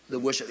 the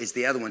worship, it's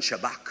the other one,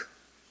 Shabak.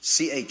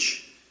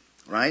 C-H,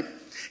 right?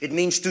 It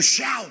means to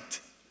shout.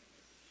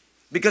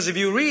 Because if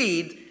you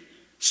read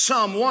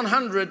Psalm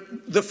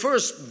 100, the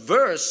first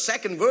verse,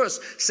 second verse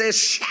says,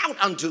 shout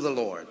unto the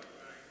Lord.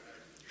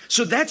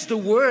 So that's the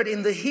word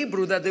in the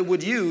Hebrew that they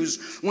would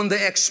use when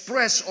they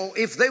express, or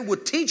if they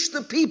would teach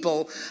the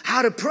people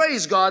how to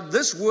praise God,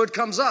 this word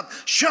comes up.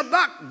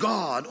 Shabak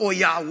God or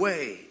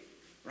Yahweh,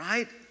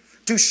 right?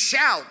 To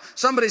shout.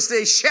 Somebody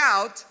say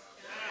shout.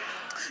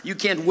 You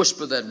can't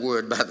whisper that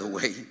word, by the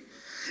way.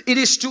 It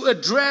is to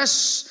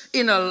address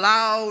in a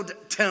loud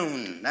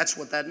tone. That's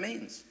what that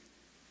means.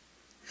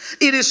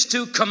 It is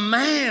to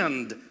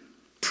command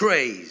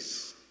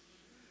praise.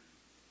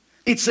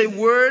 It's a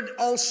word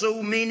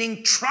also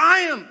meaning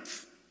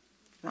triumph,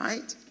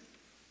 right?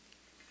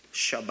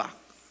 Shabak.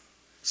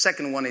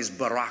 Second one is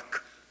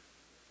barak.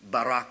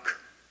 Barak,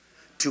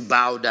 to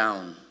bow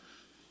down.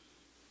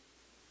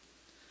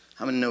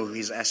 How many know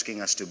he's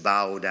asking us to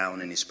bow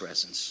down in his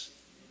presence?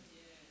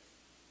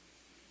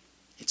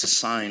 It's a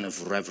sign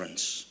of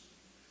reverence,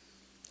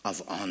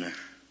 of honor.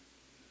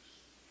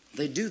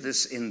 They do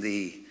this in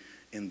the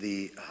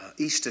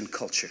Eastern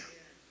culture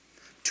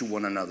to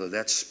one another.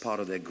 That's part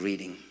of their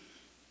greeting.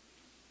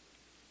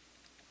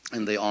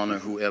 And they honor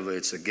whoever,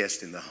 it's a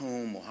guest in the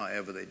home or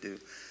however they do.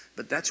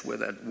 But that's where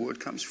that word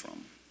comes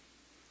from.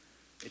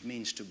 It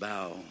means to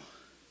bow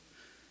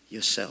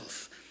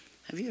yourself.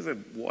 Have you ever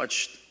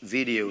watched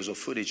videos or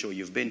footage, or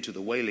you've been to the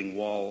Wailing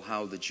Wall,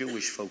 how the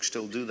Jewish folks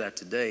still do that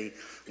today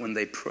when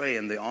they pray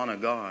and they honor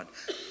God?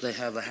 They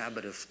have a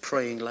habit of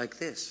praying like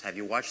this. Have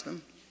you watched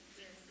them?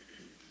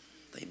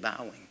 They're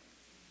bowing.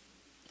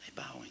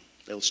 They're bowing.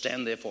 They'll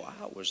stand there for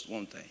hours,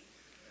 won't they?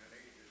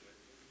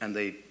 And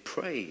they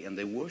pray and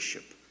they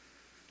worship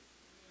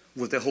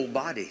with their whole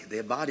body.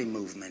 Their body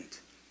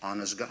movement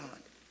honors God.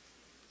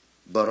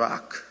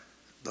 Barak.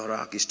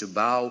 Barak is to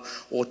bow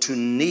or to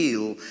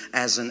kneel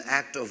as an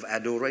act of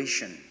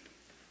adoration.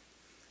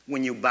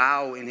 When you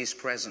bow in his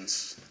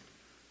presence,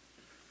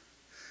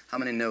 how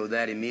many know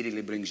that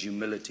immediately brings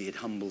humility? It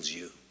humbles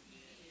you.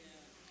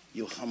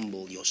 You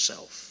humble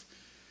yourself.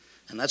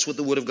 And that's what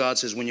the Word of God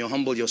says. When you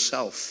humble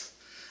yourself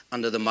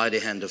under the mighty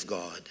hand of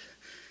God,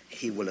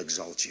 he will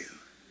exalt you.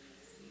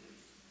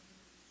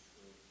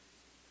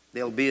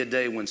 There'll be a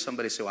day when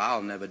somebody says, well,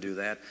 I'll never do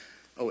that.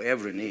 Oh,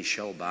 every knee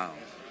shall bow.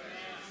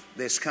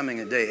 There's coming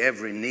a day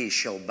every knee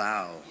shall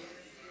bow.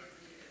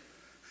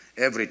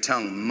 Every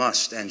tongue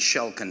must and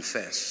shall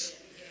confess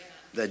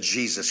that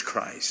Jesus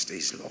Christ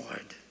is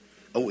Lord.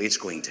 Oh, it's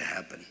going to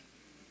happen.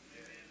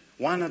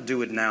 Why not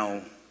do it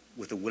now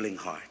with a willing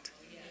heart?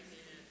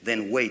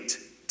 Then wait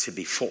to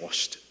be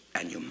forced,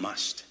 and you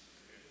must.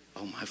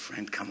 Oh, my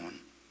friend, come on.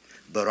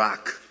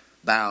 Barak,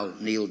 bow,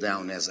 kneel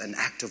down as an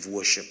act of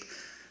worship,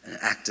 an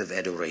act of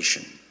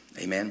adoration.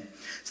 Amen.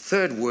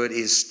 Third word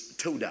is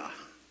todah.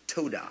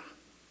 Todah.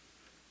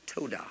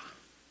 Todah.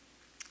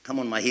 Come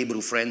on, my Hebrew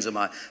friends, am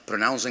I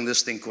pronouncing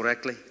this thing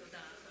correctly?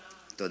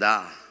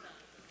 Todah.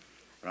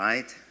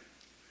 Right?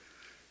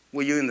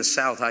 Well, you in the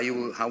South,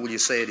 how will you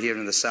say it here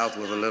in the South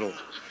with a little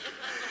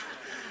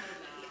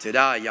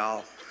todah,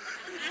 y'all?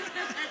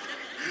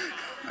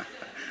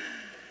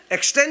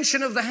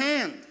 Extension of the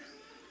hand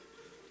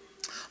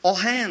or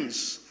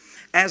hands,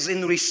 as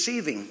in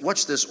receiving.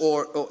 Watch this,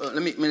 or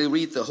let me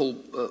read the whole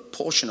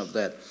portion of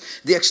that.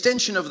 The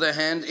extension of the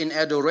hand in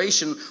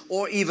adoration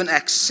or even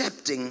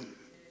accepting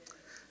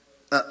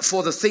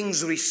for the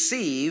things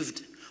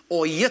received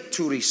or yet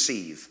to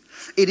receive.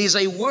 It is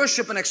a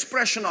worship and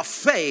expression of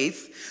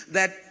faith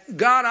that,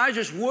 God, I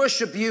just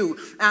worship you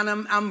and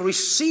I'm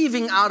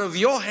receiving out of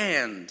your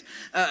hand.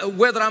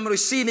 Whether I'm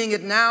receiving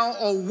it now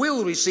or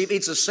will receive,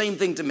 it's the same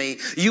thing to me.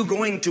 You're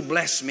going to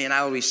bless me and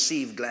I'll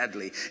receive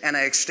gladly. And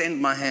I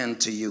extend my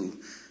hand to you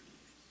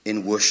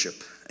in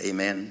worship.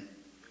 Amen.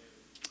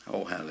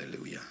 Oh,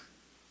 hallelujah.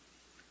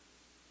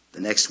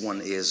 The next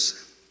one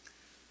is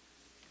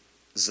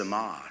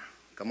Zamar.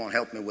 Come on,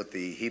 help me with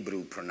the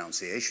Hebrew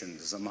pronunciation.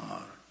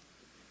 Zamar.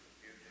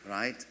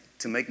 Right?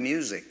 To make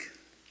music.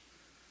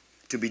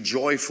 To be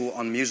joyful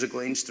on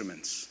musical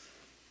instruments.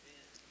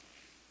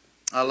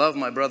 I love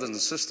my brothers and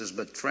sisters,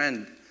 but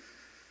friend,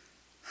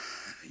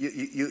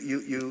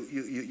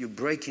 you're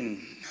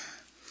breaking.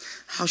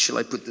 How shall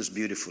I put this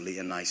beautifully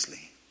and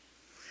nicely?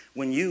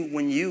 When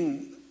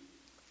you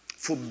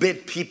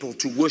forbid people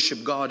to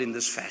worship God in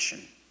this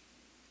fashion,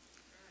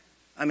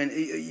 I mean,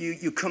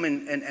 you come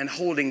in and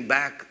holding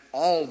back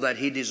all that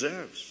he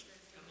deserves.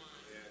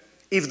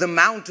 If the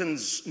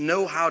mountains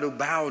know how to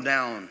bow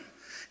down,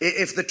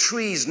 if the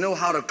trees know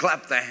how to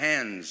clap their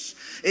hands,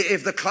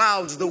 if the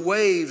clouds, the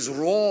waves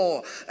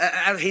roar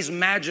at his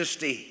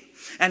majesty,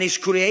 and he's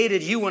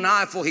created you and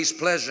I for his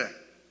pleasure.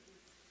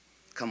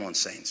 Come on,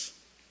 saints.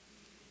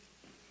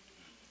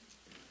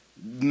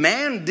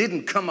 Man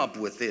didn't come up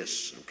with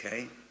this,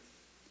 okay?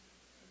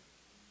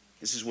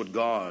 This is what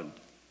God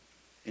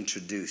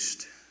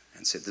introduced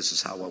and said, this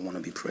is how I want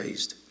to be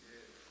praised.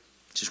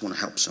 Just want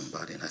to help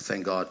somebody, and I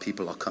thank God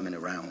people are coming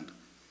around.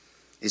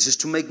 It's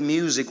just to make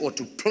music or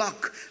to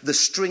pluck the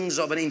strings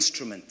of an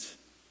instrument.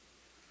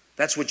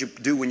 That's what you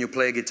do when you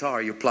play a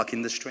guitar. You're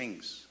plucking the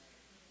strings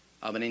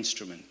of an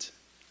instrument.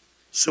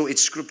 So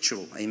it's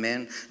scriptural,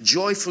 amen.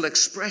 Joyful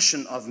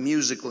expression of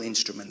musical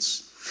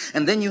instruments.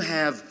 And then you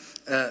have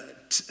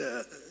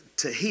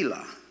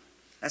tehillah.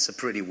 That's a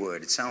pretty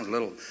word. It sounds a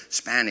little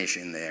Spanish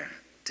in there.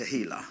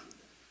 Tehillah.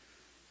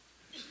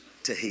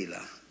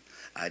 Tehillah.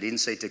 I didn't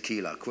say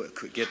tequila.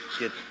 Quick, get,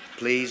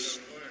 please.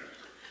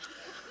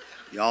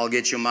 Y'all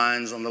get your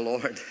minds on the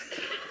Lord.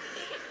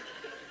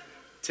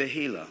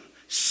 Tehillah.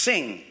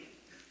 Sing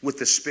with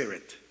the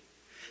Spirit.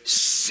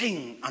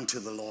 Sing unto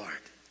the Lord.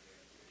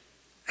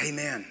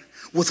 Amen.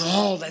 With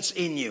all that's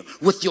in you.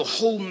 With your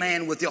whole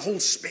man, with your whole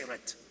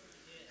spirit.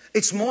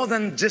 It's more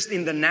than just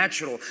in the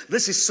natural.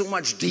 This is so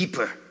much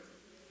deeper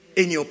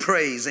in your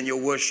praise and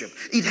your worship.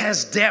 It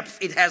has depth.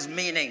 It has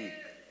meaning.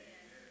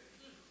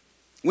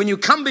 When you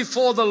come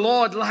before the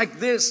Lord like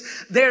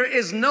this, there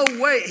is no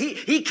way.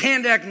 He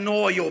can't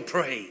ignore your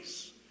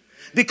praise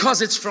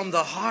because it's from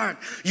the heart.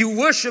 You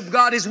worship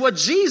God is what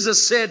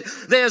Jesus said.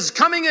 There's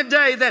coming a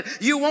day that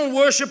you won't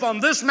worship on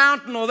this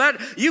mountain or that.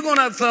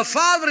 The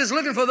Father is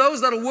looking for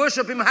those that will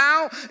worship Him.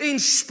 How? In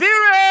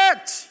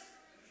spirit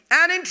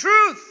and in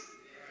truth.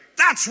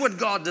 That's what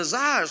God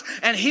desires.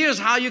 And here's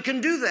how you can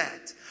do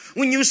that.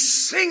 When you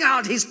sing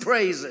out His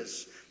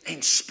praises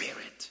in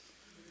spirit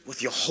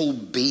with your whole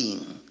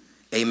being.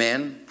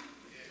 Amen.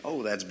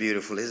 Oh, that's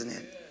beautiful, isn't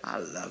it? I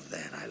love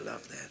that. I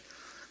love that.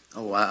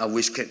 Oh, I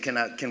wish,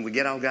 can we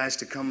get our guys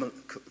to come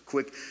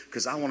quick?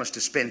 Because I want us to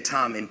spend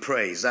time in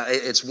praise.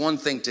 It's one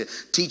thing to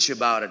teach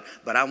about it,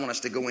 but I want us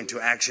to go into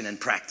action and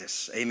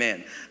practice.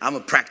 Amen. I'm a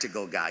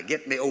practical guy.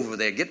 Get me over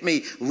there. Get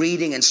me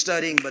reading and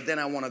studying, but then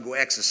I want to go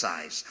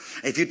exercise.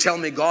 If you tell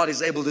me God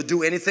is able to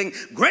do anything,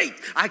 great.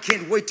 I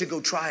can't wait to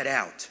go try it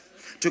out.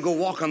 To go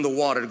walk on the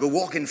water, to go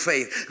walk in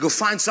faith, go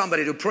find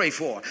somebody to pray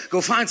for,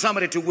 go find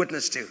somebody to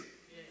witness to.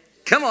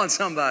 Come on,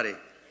 somebody.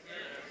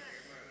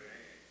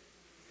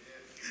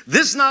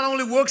 This not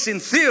only works in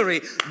theory,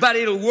 but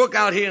it'll work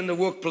out here in the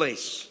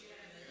workplace.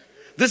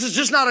 This is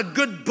just not a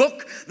good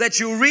book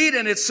that you read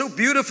and it's so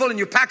beautiful and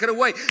you pack it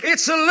away.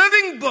 It's a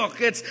living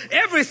book. It's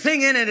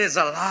everything in it is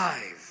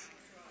alive.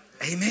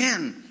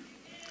 Amen.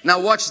 Now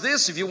watch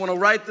this. If you want to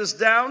write this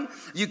down,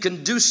 you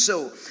can do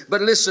so. But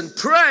listen,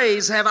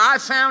 praise, have I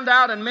found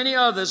out, and many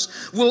others,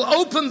 will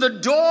open the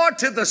door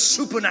to the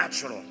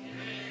supernatural.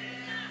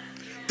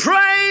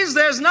 Praise,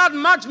 there's not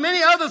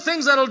many other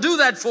things that'll do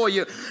that for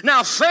you.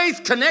 Now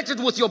faith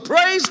connected with your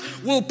praise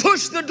will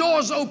push the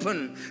doors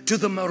open to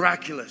the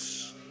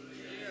miraculous.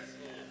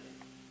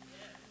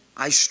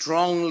 I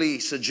strongly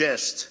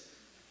suggest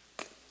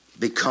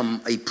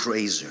become a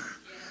praiser.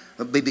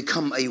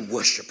 Become a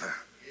worshiper.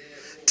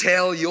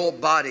 Tell your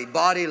body,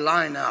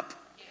 line up.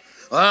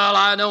 Well,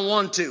 I don't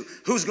want to.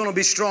 Who's going to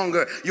be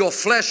stronger, your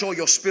flesh or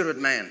your spirit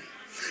man?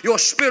 Your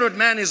spirit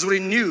man is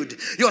renewed.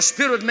 Your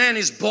spirit man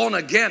is born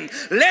again.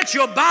 Let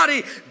your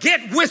body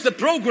get with the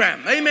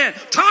program. Amen.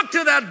 Talk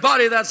to that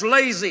body that's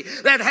lazy,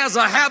 that has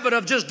a habit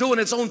of just doing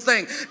its own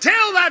thing.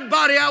 Tell that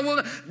body,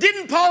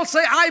 didn't Paul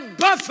say, I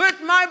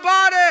buffet my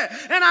body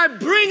and I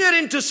bring it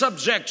into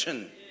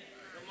subjection?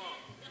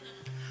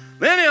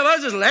 Many of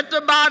us just let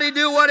the body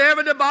do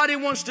whatever the body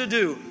wants to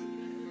do.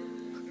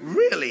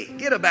 Really,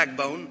 get a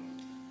backbone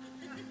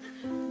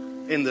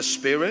in the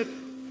spirit.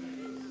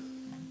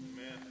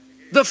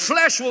 The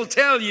flesh will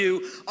tell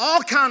you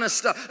all kind of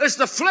stuff. It's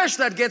the flesh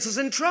that gets us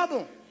in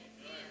trouble.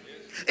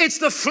 It's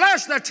the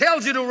flesh that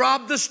tells you to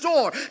rob the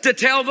store, to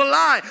tell the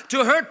lie,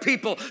 to hurt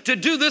people, to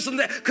do this and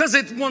that, because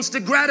it wants to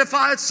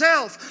gratify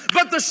itself.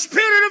 But the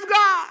Spirit of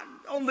God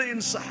on the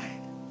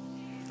inside,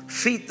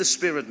 feed the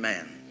spirit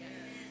man.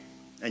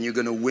 And you're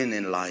going to win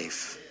in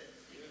life.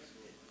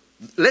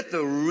 Let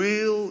the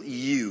real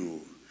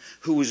you,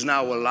 who is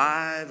now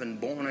alive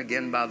and born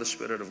again by the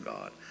Spirit of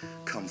God,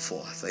 come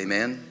forth.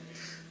 Amen.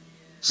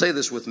 Say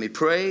this with me.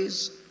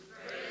 Praise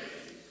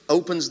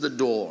opens the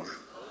door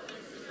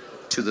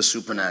to the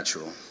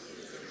supernatural.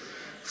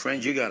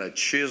 Friend, you got to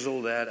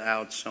chisel that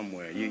out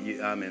somewhere.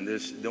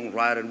 Don't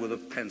write it with a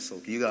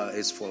pencil.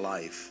 It's for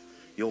life.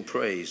 Your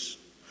praise.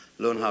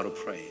 Learn how to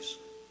praise.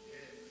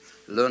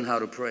 Learn how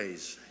to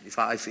praise.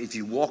 If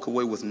you walk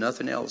away with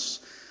nothing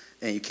else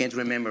and you can't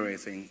remember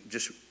anything,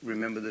 just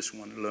remember this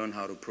one. Learn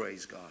how to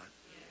praise God.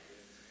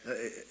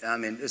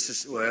 It's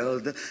just,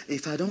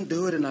 if I don't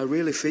do it and I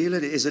really feel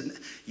it,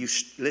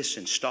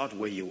 listen, start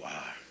where you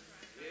are.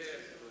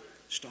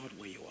 Start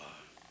where you are.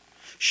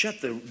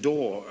 Shut the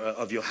door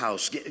of your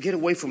house. Get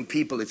away from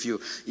people if you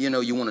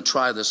want to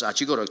try this out.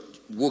 You got to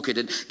work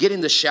it. Get in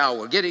the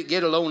shower.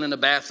 Get alone in the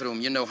bathroom.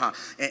 You know how.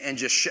 And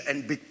just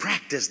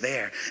practice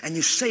there. And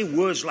you say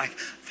words like,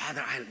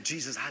 Father,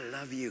 Jesus, I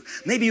love you.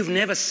 Maybe you've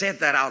never said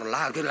that out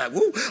loud. You're like,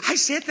 whoa, I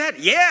said that?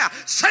 Yeah.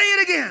 Say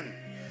it again.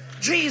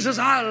 Jesus,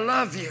 I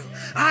love you.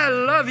 I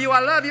love you. I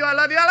love you. I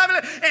love you. I love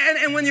you.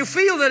 And when you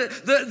feel that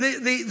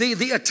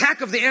the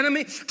attack of the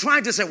enemy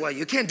trying to say, well,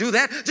 you can't do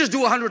that. Just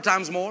do 100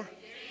 times more.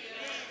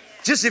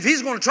 Just if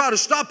he's going to try to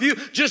stop you,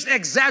 just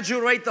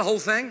exaggerate the whole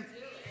thing.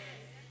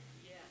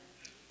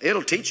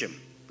 It'll teach him.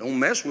 Don't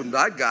mess with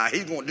that guy.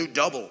 He's going to do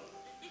double.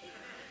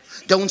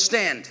 Don't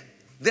stand.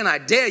 Then I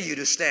dare you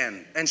to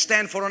stand, and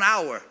stand for an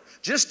hour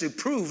just to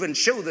prove and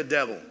show the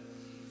devil.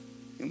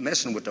 You're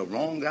messing with the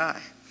wrong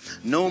guy.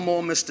 No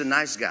more Mr.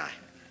 Nice Guy.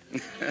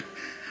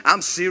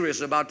 I'm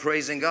serious about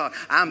praising God.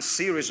 I'm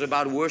serious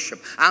about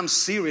worship. I'm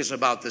serious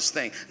about this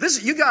thing.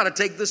 You got to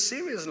take this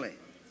seriously.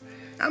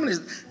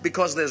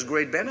 Because there's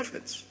great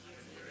benefits.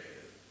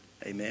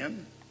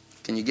 Amen.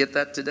 Can you get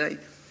that today?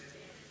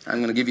 I'm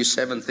going to give you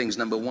 7 things.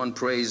 Number 1,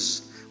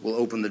 praise will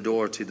open the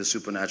door to the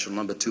supernatural.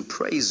 Number 2,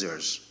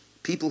 praisers.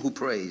 People who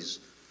praise.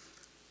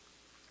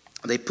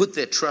 They put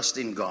their trust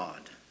in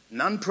God.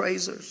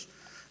 Non-praisers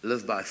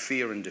live by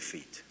fear and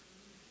defeat.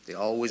 They're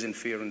always in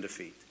fear and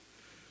defeat.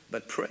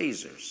 But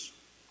praisers,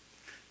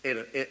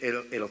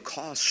 it'll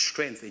cause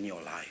strength in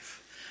your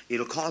life.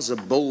 It'll cause a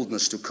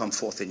boldness to come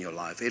forth in your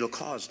life. It'll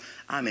cause,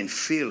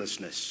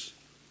 fearlessness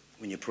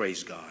when you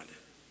praise God.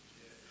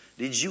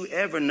 Did you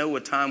ever know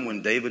a time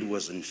when David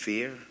was in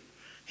fear?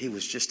 He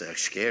was just as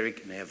scary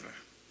than ever.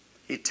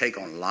 He'd take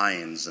on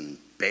lions and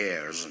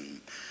bears,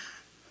 and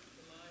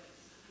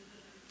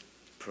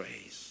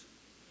praise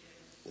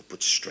will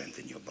put strength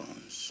in your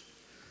bones.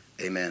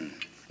 Amen.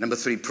 Number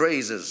 3,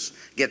 praisers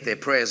get their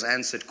prayers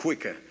answered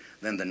quicker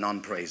than the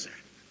non-praiser.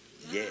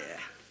 Yeah.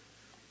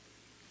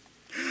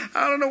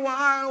 I don't know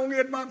why I don't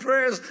get my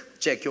prayers.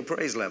 Check your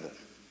praise level.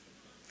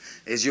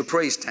 Is your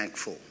praise tank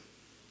full?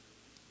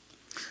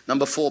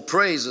 Number 4,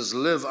 praisers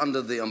live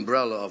under the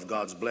umbrella of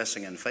God's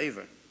blessing and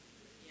favor.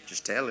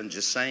 Just telling,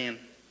 just saying.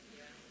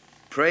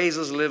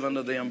 Praisers live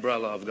under the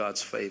umbrella of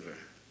God's favor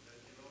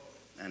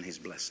and his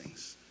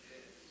blessings.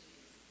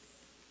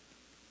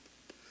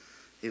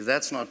 If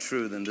that's not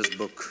true, then this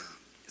book,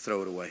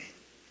 throw it away.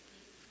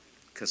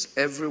 Because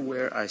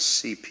everywhere I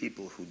see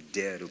people who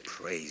dare to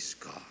praise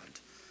God,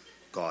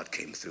 God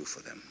came through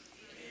for them.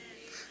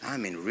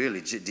 Really,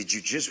 did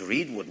you just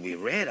read what we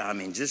read?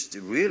 Just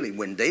really,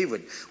 when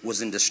David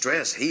was in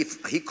distress,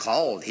 he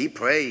called, he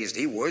praised,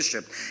 he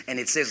worshiped. And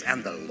it says,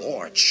 and the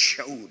Lord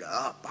showed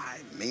up.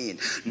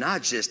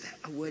 Not just,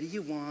 what do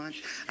you want?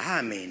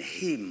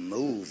 He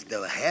moved.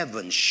 The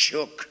heavens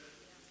shook.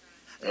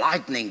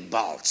 Lightning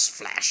bolts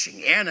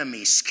flashing,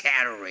 enemies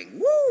scattering.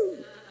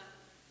 Woo!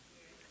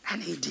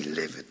 And he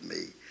delivered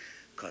me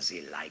because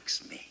he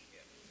likes me.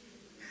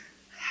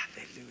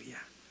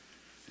 Hallelujah.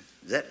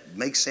 Does that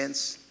make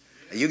sense?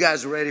 Are you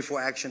guys ready for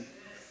action?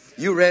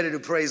 You ready to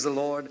praise the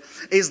Lord?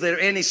 Is there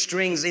any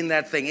strings in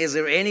that thing? Is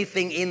there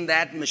anything in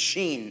that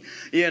machine?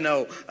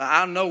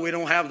 I know we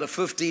don't have the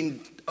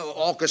 15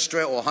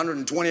 orchestra or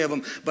 120 of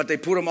them, but they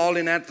put them all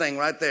in that thing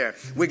right there.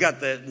 We got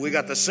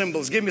the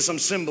cymbals. Give me some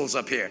cymbals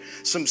up here.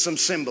 Some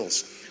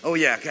cymbals. Oh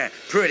yeah, okay,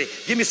 pretty.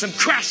 Give me some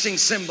crashing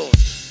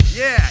cymbals.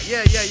 Yeah.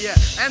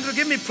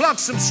 Andrew, pluck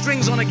some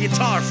strings on a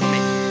guitar for me.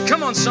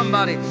 Come on,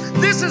 somebody.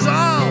 This is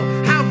all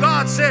how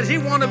God said he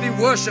want to be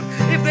worshiped.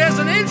 If there's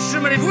an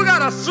instrument, if we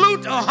got a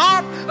flute, a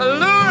harp, a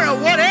lyre,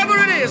 or whatever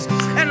it is,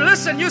 and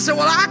listen, you say,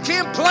 well, I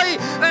can't play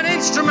an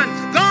instrument.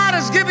 God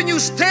has given you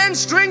 10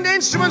 stringed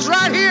instruments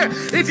right here.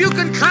 If you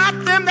can clap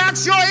them,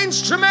 that's your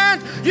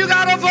instrument. You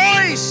got a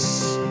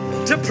voice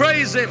to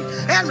praise him.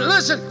 And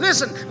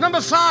listen,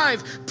 number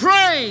 5,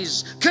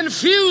 praise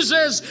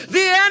confuses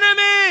the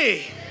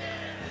enemy.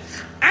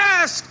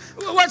 Ask,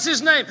 what's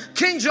his name?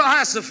 King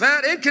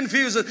Jehoshaphat. It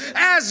confuses.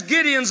 Ask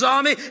Gideon's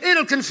army.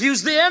 It'll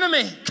confuse the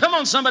enemy. Come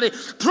on, somebody.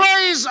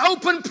 Praise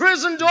open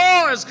prison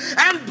doors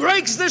and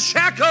breaks the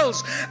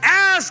shackles.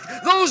 Ask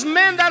those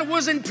men that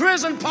was in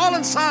prison, Paul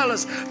and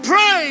Silas.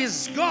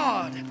 Praise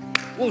God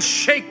will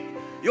shake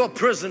your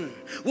prison,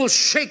 will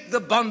shake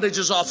the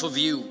bondages off of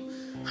you.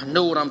 I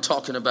know what I'm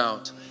talking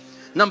about.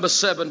 Number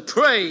 7,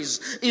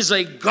 praise is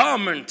a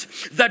garment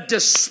that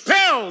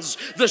dispels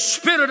the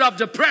spirit of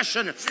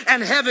depression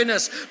and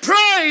heaviness.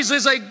 Praise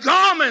is a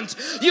garment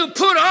you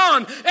put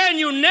on and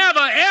you never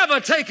ever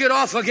take it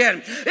off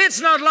again. It's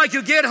not like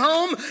you get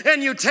home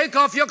and you take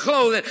off your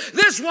clothing.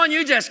 This one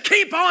you just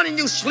keep on and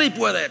you sleep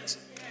with it.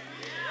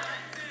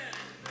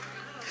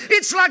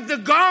 It's like the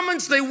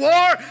garments they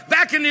wore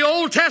back in the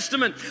Old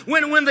Testament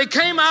when they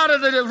came out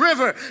of the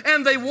river,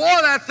 and they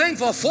wore that thing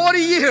for 40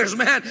 years,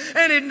 man.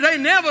 And they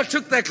never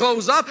took their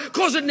clothes off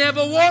because it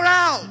never wore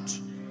out.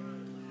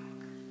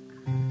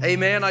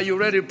 Amen. Are you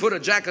ready to put a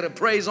jacket of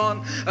praise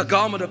on? A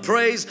garment of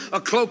praise?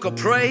 A cloak of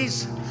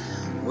praise?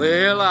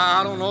 Well,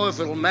 I don't know if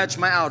it'll match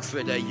my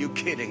outfit. Are you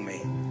kidding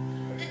me?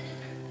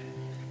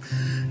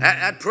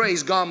 That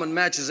praise garment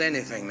matches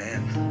anything,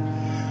 man.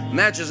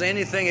 Matches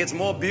anything. It's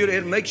more beautiful.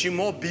 It makes you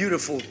more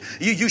beautiful.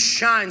 You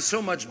shine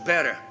so much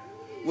better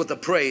with the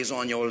praise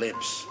on your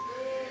lips.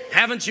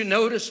 Haven't you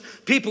noticed?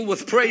 People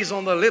with praise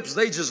on their lips,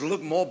 they just look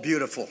more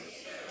beautiful.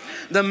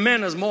 The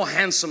man is more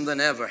handsome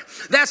than ever.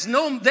 There's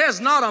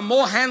not a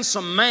more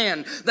handsome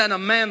man than a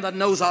man that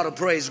knows how to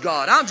praise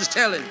God. I'm just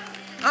telling you.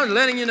 I'm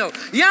letting you know.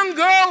 Young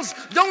girls,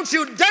 don't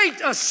you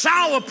date a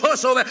sour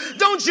puss over there.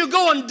 Don't you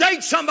go and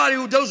date somebody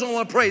who doesn't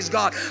want to praise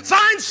God.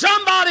 Find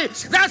somebody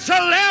that's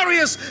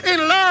hilarious in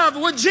love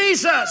with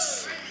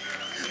Jesus,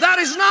 that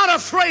is not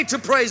afraid to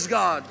praise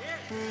God.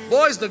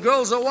 Boys, the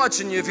girls are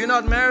watching you. If you're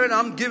not married,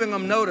 I'm giving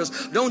them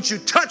notice. Don't you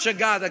touch a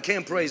guy that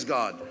can't praise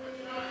God.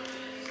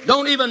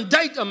 Don't even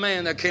date a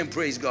man that can't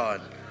praise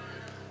God.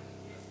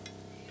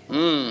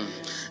 And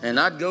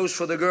that goes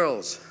for the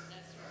girls.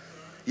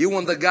 You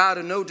want the guy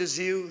to notice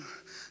you?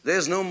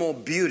 There's no more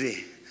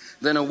beauty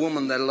than a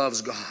woman that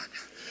loves God.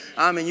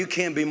 I mean, you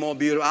can't be more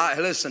beautiful.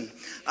 Listen,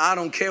 I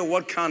don't care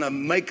what kind of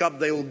makeup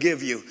they will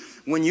give you.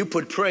 When you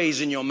put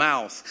praise in your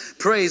mouth,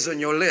 praise on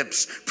your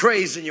lips,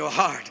 praise in your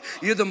heart,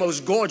 you're the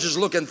most gorgeous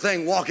looking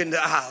thing walking the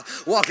aisle,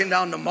 walking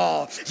down the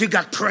mall. You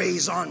got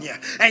praise on you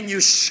and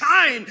you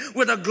shine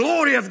with the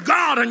glory of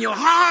God on your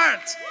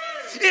heart.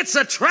 It's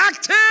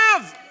attractive.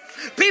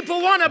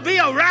 People want to be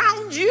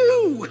around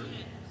you.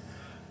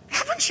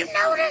 Haven't you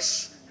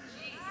noticed?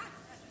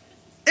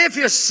 If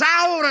you're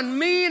sour and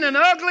mean and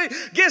ugly,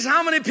 guess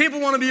how many people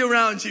want to be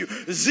around you?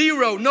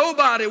 Zero.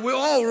 Nobody. We're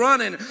all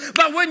running.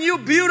 But when you're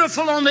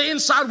beautiful on the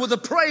inside with a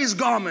praise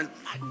garment,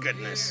 my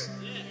goodness.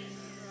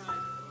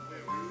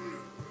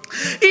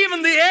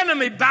 Even the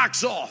enemy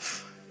backs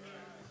off.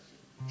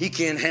 He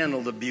can't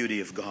handle the beauty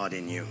of God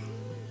in you.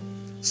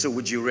 So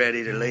would you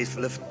ready to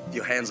lift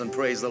your hands and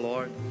praise the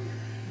Lord?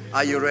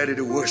 Are you ready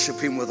to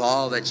worship Him with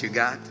all that you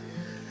got?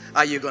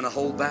 Are you going to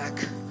hold back?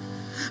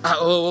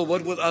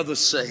 What will others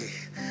say?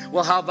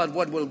 Well, how about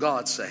what will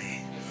God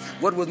say?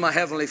 What would my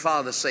Heavenly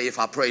Father say if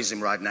I praise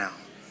Him right now?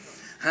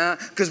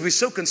 Because we're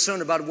so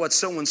concerned about what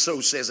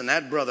so-and-so says, and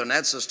that brother and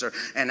that sister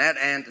and that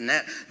aunt and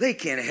that. They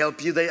can't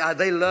help you.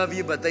 They love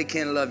you, but they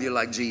can't love you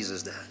like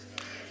Jesus does.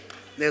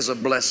 There's a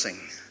blessing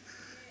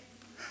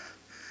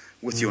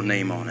with your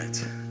name on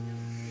it.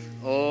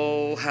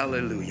 Oh,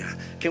 hallelujah.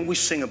 Can we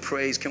sing a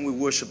praise? Can we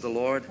worship the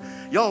Lord?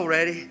 Y'all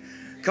ready?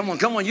 Come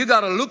on. You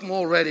got to look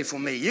more ready for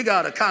me. You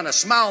got to kind of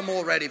smile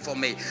more ready for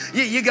me.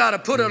 You got to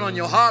put it on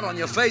your heart, on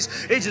your face.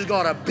 It just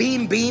got to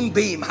beam, beam,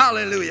 beam.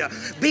 Hallelujah.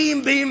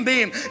 Beam, beam,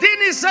 beam.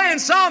 Didn't He say in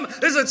Psalm,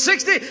 is it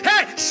 60?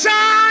 Hey,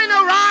 shine,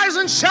 arise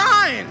and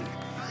shine.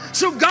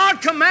 So God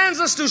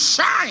commands us to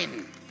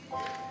shine.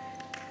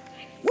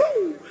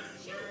 Woo.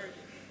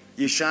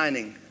 You're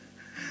shining.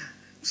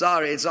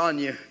 Sorry, it's on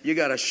you. You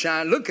got to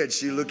shine. Look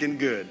at you looking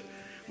good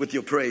with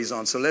your praise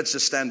on. So let's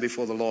just stand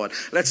before the Lord.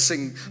 Let's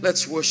sing.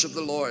 Let's worship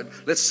the Lord.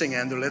 Let's sing,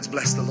 Andrew. Let's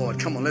bless the Lord.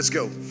 Come on, let's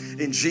go.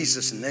 In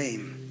Jesus'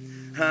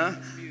 name.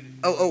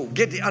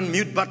 Get the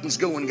unmute buttons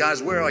going,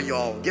 guys. Where are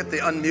y'all? Get the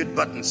unmute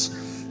buttons.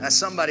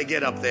 Somebody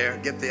get up there.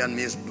 Get the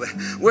unmute.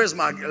 Where's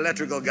my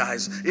electrical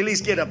guys? At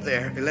least get up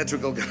there,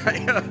 electrical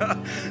guy.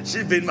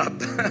 She's been my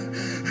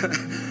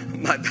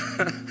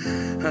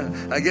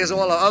I guess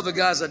all the other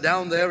guys are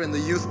down there in the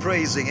youth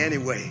praising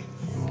anyway.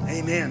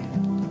 Amen.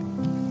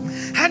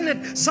 Hadn't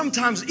it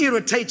sometimes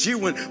irritate you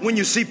when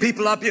you see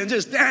people up here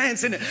just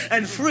dancing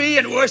and free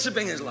and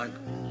worshiping? It's like,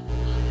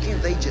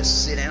 can't they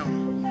just sit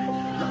down?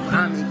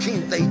 I mean,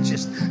 can't they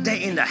just, they're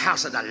in the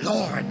house of the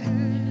Lord.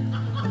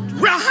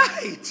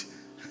 Right.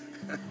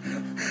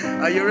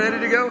 Are you ready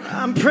to go?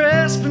 I'm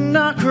pressed but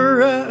not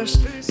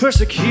crushed,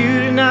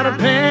 persecuted, not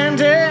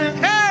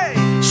abandoned. Hey!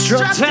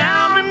 Struck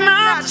down and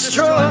not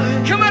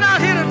destroyed. Come on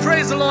out here and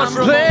praise the Lord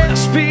for a moment.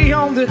 Blessed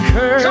beyond the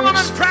curse. Come on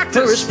and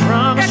practice. For His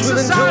promise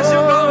Exercise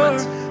your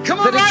moment. Come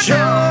on right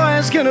now. Joy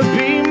is gonna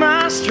be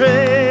my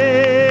strength.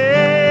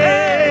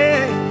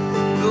 Hey.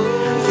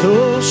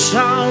 Though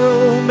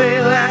sorrow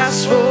may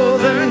last for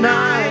the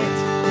night,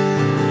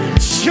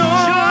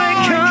 joy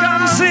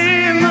comes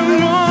in the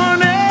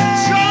morning.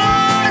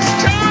 Joy's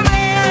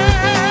coming.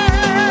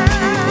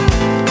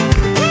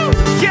 Woo.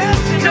 Yes,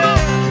 come on.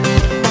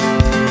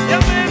 Yeah,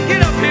 man,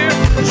 get up here.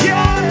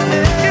 Yeah.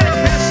 Get up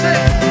here,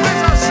 sing.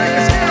 Where's our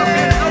singers? Get up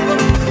here. Help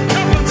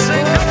them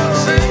sing. Come on,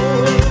 sing.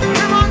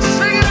 Come on,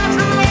 sing it out to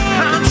the Lord.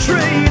 I'm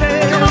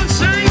trading. Come on,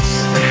 sing.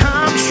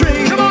 I'm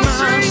trading. Come on, my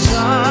sing.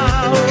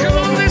 sorrow. Come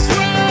on this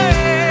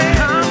way.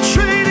 I'm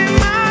trading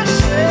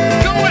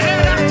myself. Go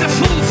ahead.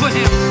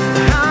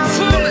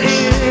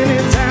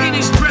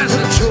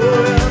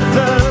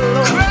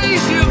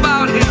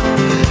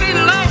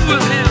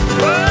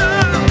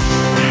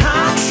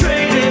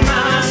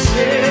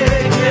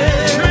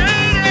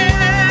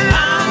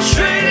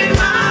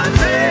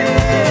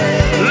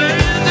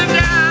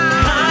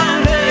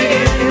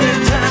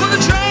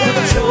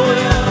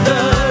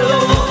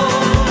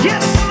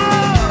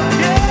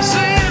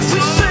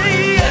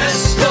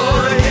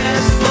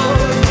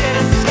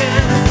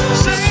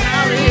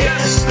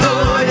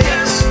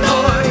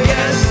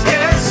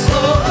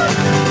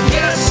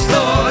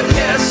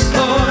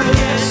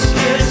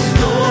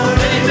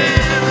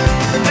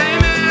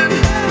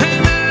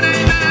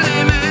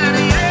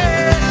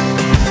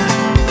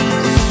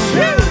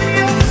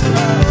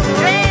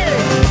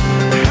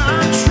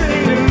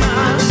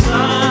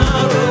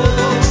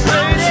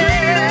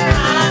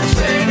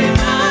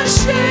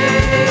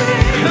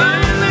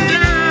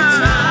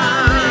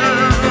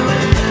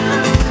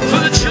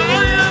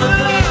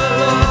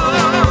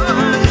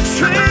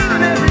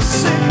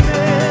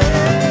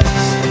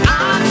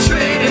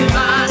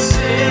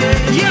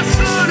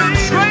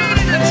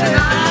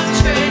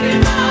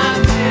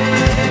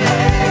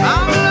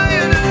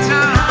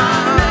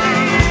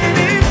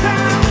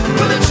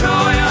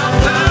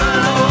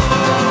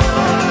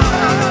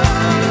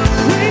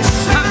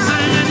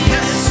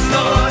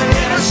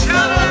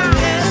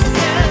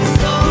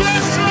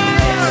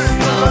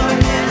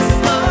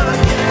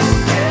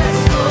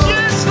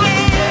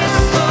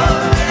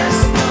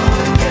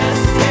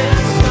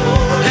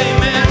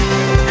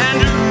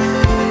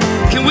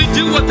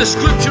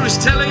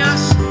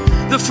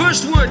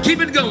 first word,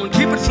 keep it going,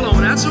 keep it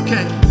flowing, that's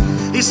okay.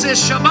 He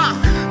says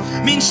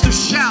Shabbat means to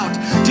shout.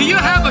 Do you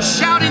have a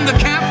shout in the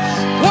camp?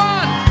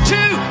 1, 2,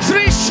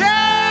 3,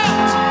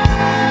 shout!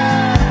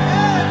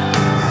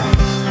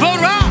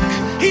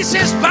 Barak, he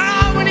says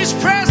bow in his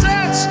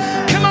presence.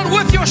 Come on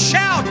with your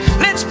shout.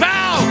 Let's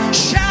bow,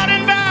 shout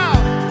and bow.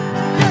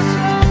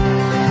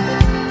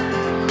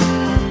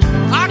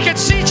 I can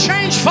see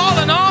change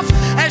falling off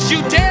as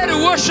you dare to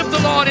worship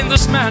the Lord in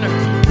this manner.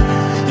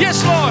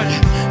 Yes, Lord.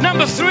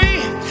 Number 3,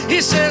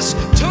 he says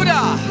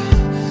Todah.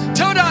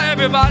 Todah,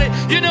 everybody.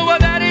 You know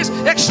what that is?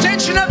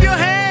 Extension of your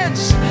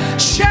hands.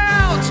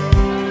 Shout.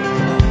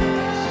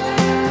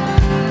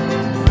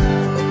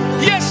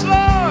 Yes,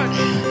 Lord.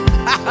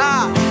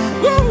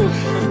 Woo.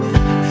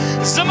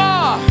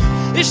 Zamar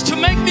is to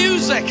make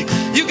music.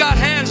 You got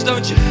hands,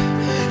 don't you?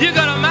 You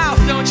got a mouth,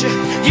 don't you?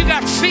 You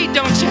got feet,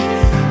 don't you?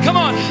 Come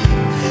on.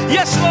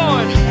 Yes,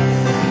 Lord.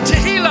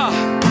 Tehillah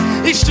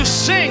is to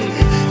sing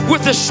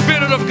with the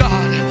Spirit of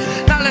God.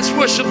 Now let's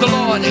worship the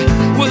Lord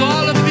with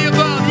all of the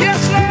above.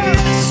 Yes, Lord.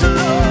 Yes,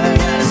 Lord.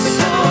 Yes,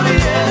 Lord.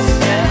 Yes,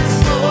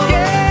 yes, Lord.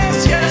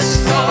 Yes, yes,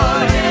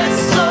 Lord. Yes,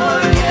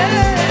 Lord.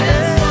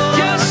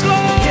 Yes,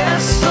 Lord.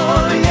 Yes,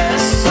 Lord.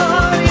 Yes,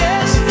 Lord.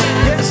 Yes,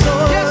 yes,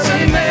 Lord. Yes,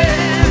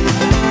 amen.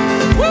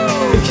 Woo.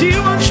 If you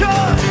want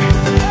joy,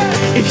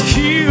 if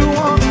you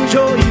want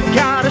joy, you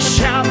gotta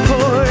shout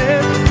for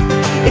it.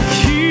 If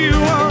you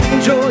want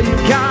joy, you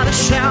gotta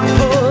shout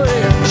for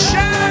it.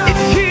 Shout.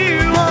 If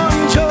you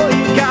want joy,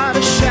 you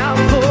gotta shout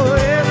for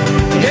it.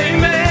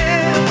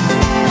 Amen.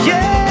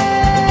 Yeah.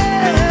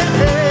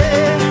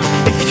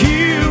 If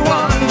you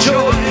want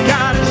joy, you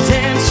gotta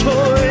dance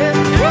for it.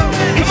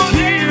 If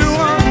you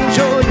want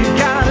joy, you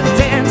gotta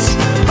dance.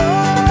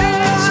 Oh,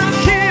 if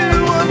you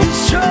want this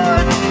joy,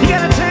 you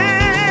gotta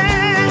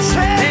dance.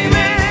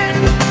 Amen.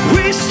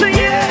 We sing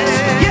yes,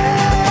 yes.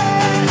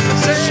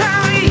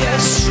 Shout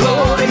yes,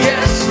 Lord,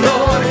 yes,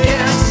 Lord,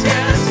 yes,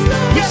 yes.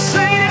 Yes,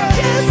 sing it.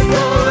 Yes,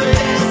 Lord,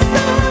 yes,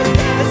 Lord,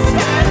 yes,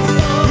 yes.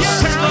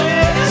 Shout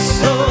yes,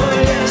 Lord,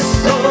 yes,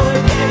 Lord,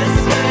 yes,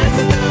 yes.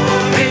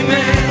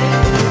 Amen.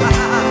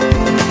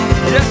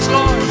 Yes,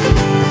 Lord.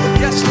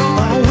 Yes, Lord.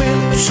 I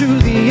went to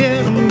the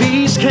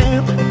enemy's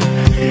camp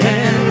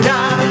and I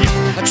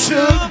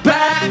took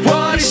back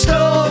what he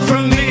stole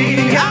from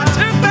me. I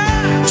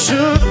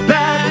took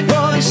back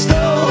what he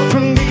stole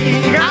from me.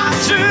 I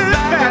took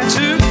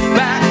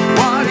back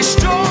what he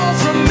stole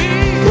from me.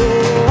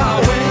 Oh, I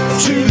went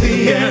to the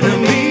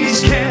enemy's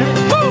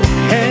camp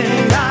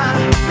and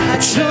I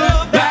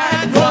took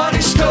back what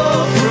he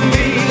stole from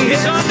me.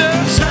 He's under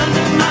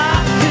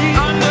my feet.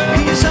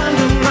 He's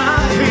under my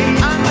feet.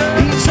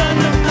 He's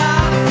under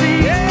my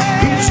feet.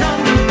 He's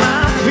under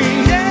my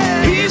feet.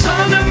 He's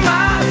under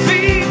my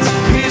feet.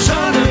 He's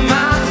under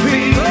my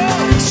feet.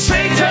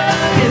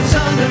 Satan is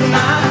under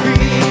my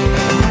feet.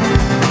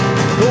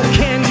 Oh,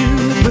 can you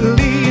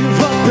believe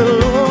what the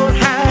Lord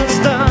has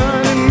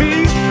done in me?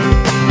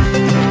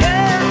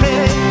 Yeah.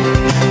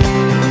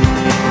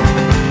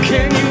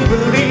 Can you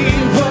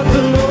believe what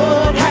the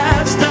Lord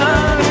has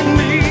done in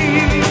me?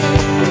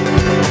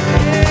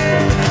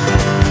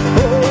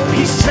 Oh,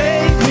 he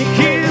saved me,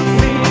 give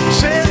me,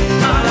 set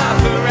my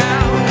life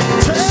around,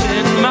 to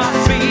set my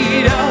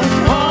feet up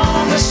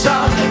on the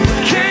solid.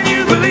 Can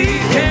you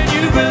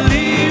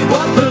believe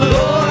what the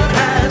Lord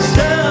has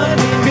done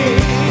in me?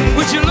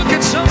 Would you look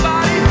at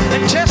somebody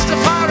and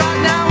testify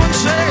right now and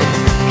say,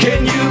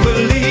 Can you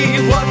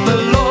believe what the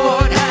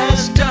Lord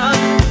has done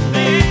in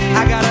me?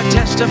 I gotta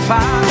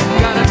testify,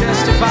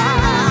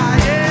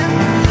 yeah.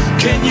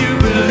 Can you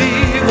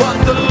believe what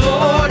the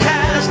Lord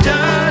has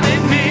done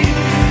in me?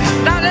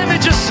 Now let me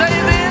just say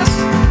this.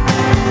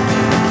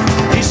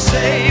 He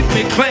saved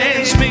me,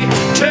 cleansed me,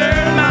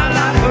 turned my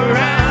life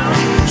around,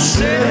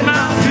 set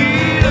my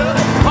feet up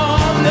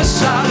on the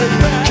solid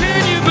ground. Can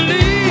you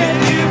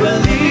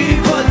believe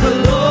what the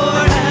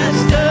Lord has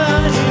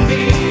done in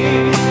me?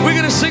 We're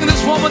gonna sing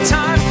this one more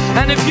time,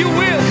 and if you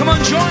will, come on,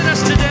 join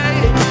us today.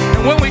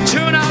 And when we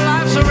turn our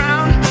lives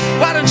around,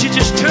 why don't you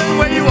just turn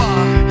where you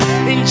are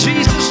in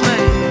Jesus'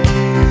 name?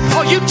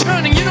 Oh, you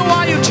turning, you know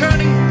why you're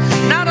turning?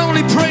 Not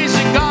only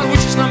praising God,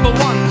 which is number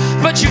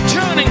 1, but you're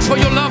turning for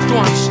your loved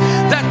ones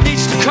that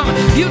needs to come.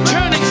 You're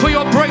turning for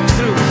your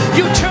breakthrough.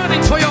 You're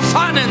turning for your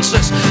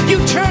finances.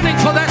 You're turning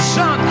for that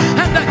son,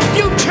 and that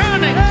you're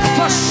turning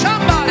for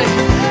somebody.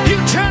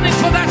 You're turning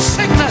for that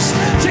sickness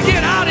to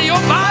get out of your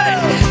body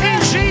in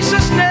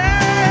Jesus' name.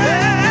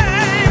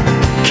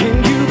 Can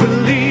you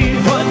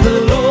believe what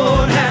the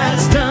Lord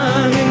has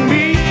done in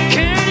me?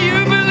 Can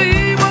you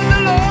believe what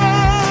the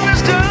Lord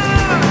has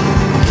done?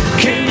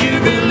 Can you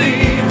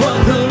believe what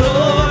the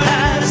Lord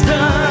has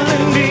done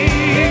in me?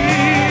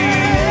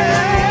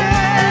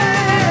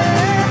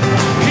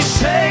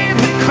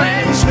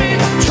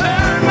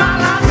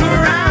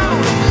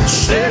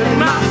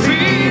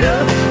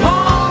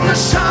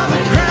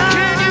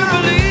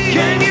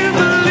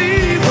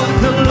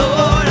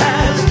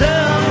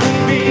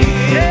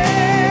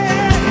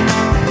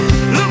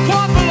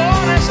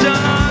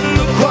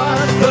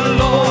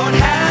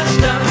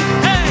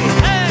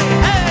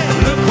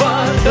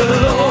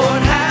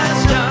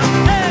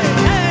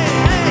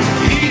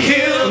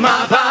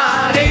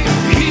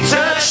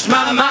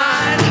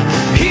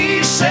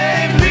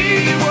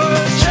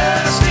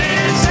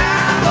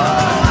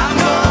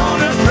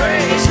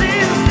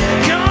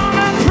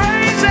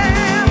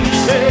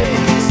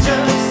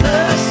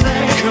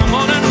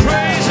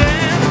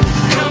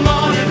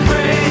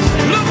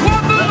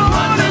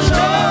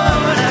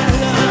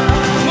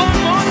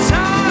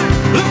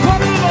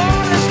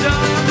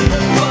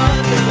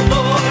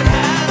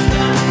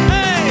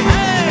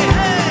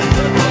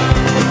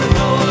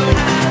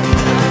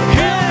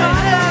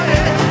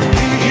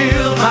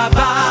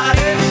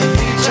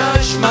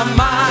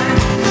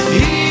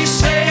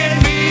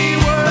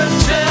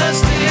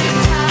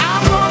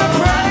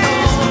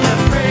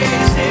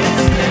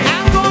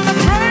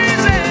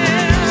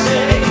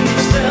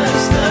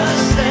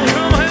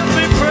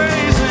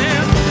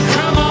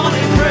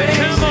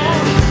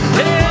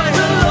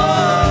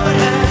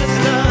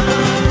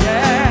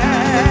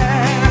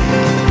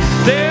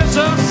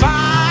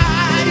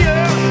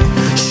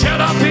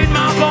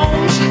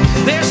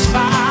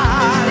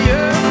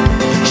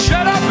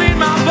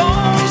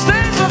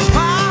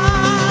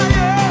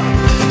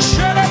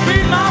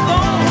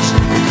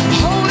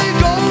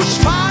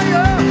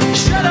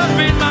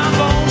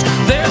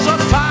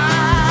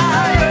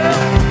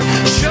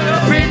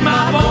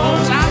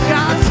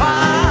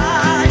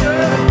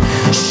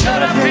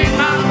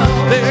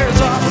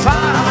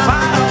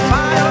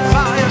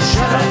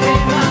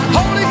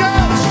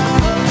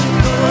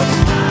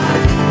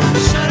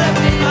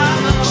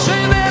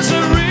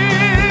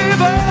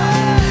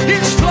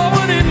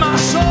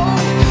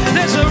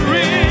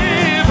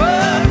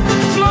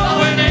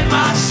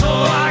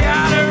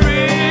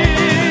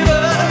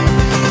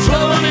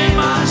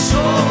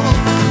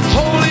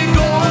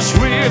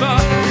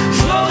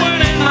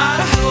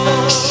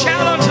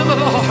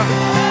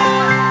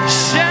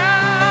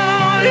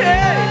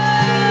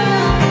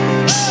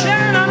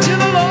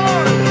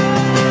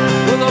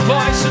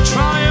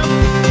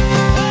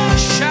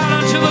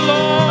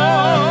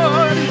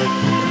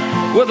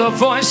 with a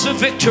voice of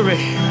victory.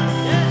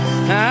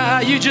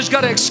 You just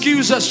got to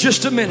excuse us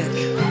just a minute.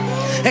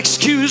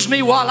 Excuse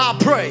me while I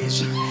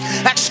praise.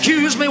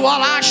 Excuse me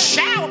while I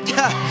shout.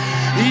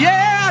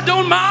 Yeah, I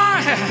don't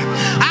mind.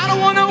 I don't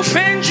want to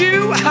offend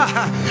you,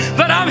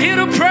 but I'm here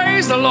to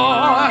praise the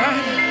Lord,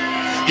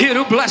 here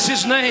to bless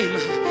His name.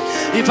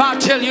 If I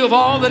tell you of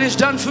all that He's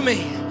done for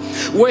me,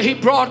 where He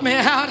brought me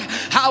out,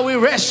 how He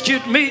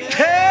rescued me,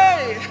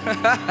 hey,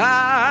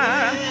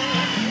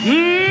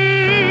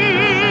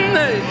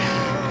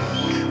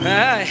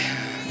 hey.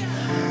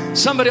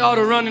 Somebody ought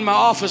to run in my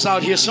office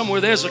out here somewhere.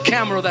 There's a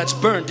camera that's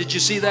burned. Did you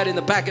see that in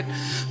the packet?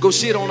 Go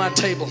see it on that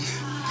table.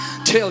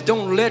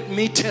 Don't let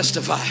me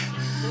testify.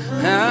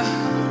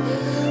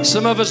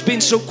 Some of us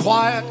been so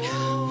quiet.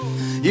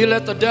 You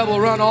let the devil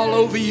run all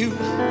over you.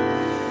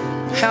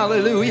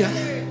 Hallelujah.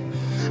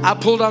 I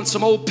pulled on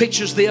some old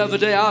pictures the other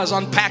day. I was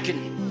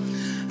unpacking.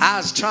 I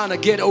was trying to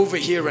get over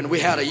here, and we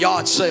had a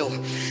yard sale,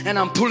 and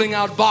I'm pulling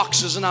out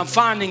boxes and I'm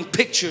finding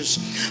pictures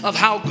of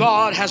how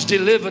God has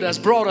delivered us,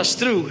 brought us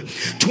through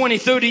 20,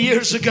 30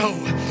 years ago.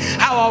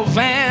 How our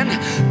van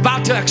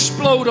about to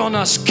explode on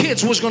us,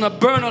 kids was going to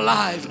burn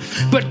alive,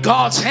 but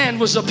God's hand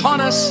was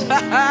upon us.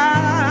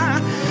 Yeah,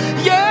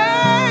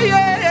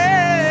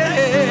 yeah.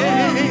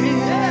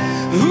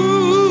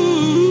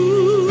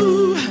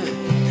 Ooh.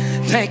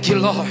 Thank you,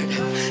 Lord.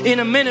 In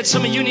a minute,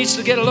 some of you needs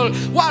to get a little,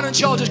 why don't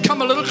y'all just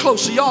come a little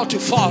closer? Y'all too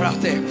far out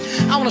there.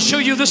 I want to show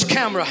you this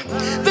camera.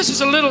 This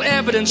is a little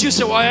evidence. You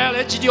say, well,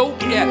 it's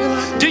joke.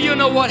 Yeah. Do you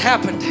know what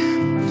happened?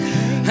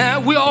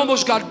 We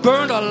almost got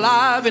burned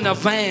alive in a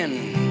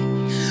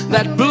van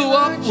that blew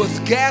up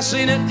with gas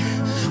in it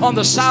on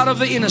the side of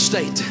the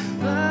interstate.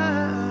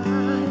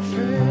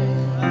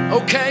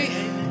 Okay.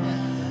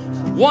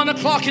 1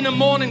 o'clock in the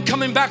morning,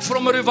 coming back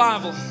from a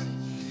revival.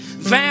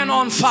 Van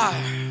on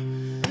fire.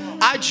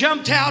 I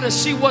jumped out to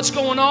see what's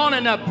going on,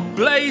 and the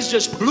blaze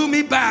just blew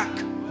me back.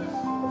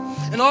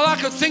 And all I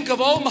could think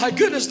of, oh my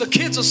goodness, the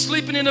kids are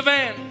sleeping in the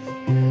van.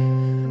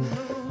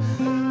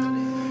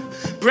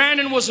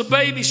 Brandon was a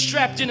baby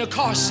strapped in a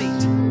car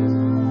seat.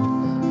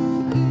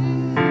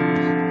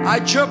 I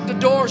jerked the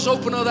doors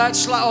open of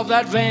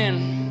that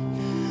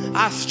van.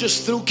 I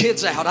just threw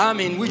kids out. I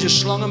mean, we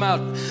just slung them out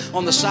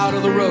on the side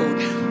of the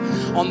road,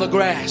 on the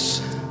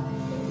grass.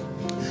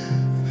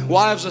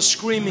 Wives are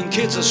screaming,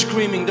 kids are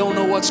screaming, don't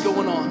know what's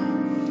going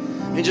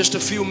on. In just a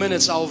few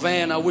minutes, our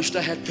van, I wished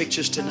I had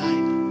pictures tonight.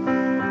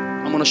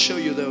 I'm going to show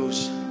you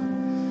those.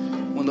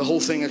 When the whole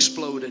thing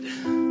exploded,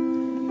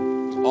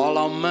 all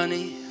our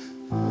money,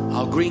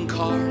 our green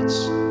cards,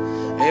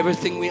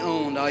 everything we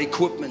owned, our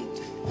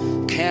equipment,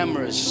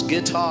 cameras,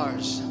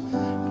 guitars,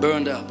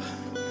 burned up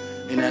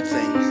in that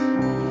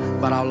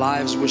thing. But our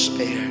lives were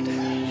spared.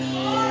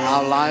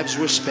 Our lives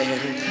were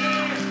spared.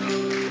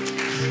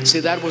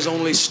 See, that was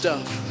only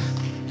stuff.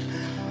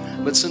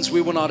 But since we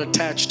were not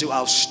attached to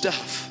our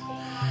stuff,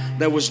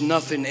 there was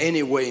nothing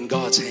anyway in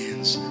God's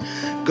hands.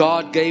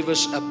 God gave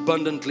us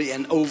abundantly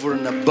and over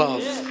and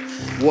above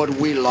what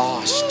we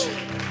lost.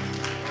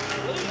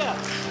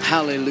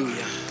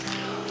 Hallelujah.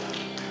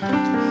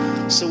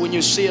 So when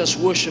you see us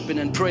worshiping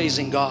and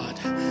praising God,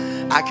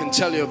 I can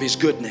tell you of His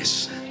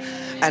goodness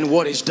and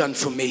what He's done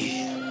for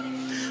me.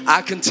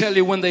 I can tell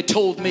you when they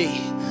told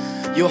me,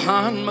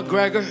 Johan,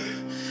 McGregor,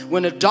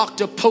 when a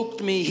doctor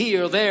poked me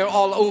here, there,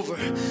 all over,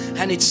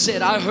 and it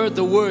said, I heard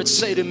the words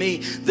say to me,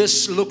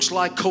 this looks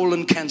like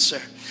colon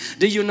cancer.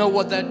 Do you know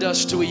what that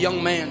does to a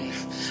young man?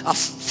 I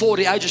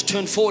just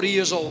turned 40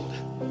 years old.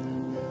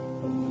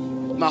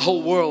 My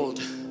whole world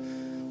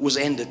was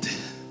ended.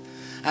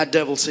 That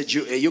devil said,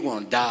 you're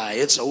going to die.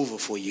 It's over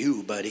for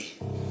you, buddy.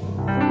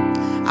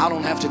 I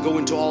don't have to go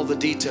into all the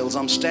details.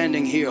 I'm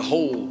standing here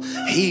whole,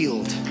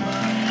 healed,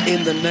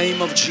 in the name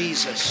of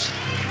Jesus.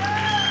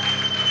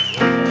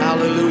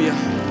 Hallelujah.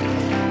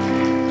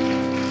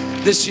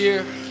 This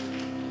year,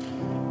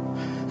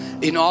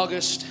 in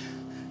August,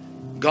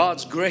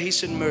 God's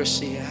grace and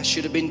mercy, I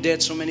should have been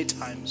dead so many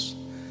times.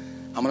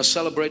 I'm going to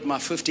celebrate my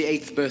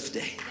 58th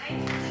birthday.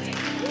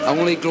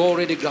 Only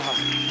glory to God.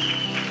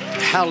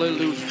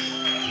 Hallelujah.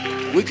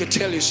 We could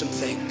tell you some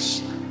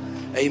things.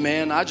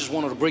 Amen. I just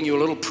wanted to bring you a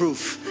little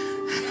proof.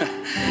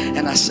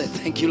 And I said,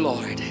 thank you,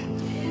 Lord.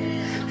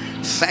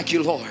 Thank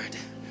you, Lord.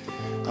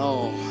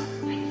 Oh,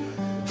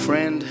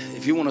 friend,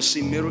 if you want to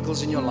see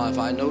miracles in your life,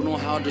 I don't know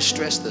how to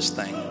stress this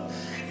thing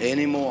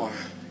anymore.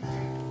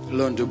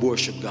 Learn to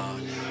worship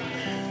God.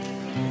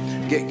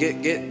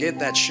 Get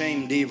that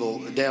shame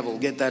devil,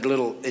 get that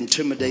little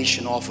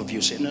intimidation off of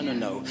you. Say,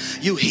 no.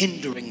 You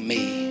hindering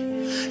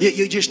me.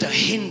 You're just a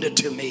hinder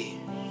to me.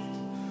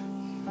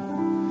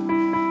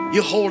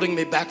 You're holding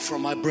me back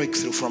from my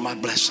breakthrough, from my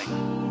blessing.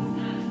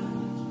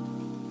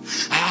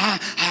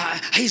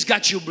 He's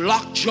got you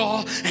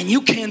lockjaw and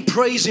you can't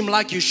praise Him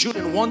like you should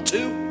and want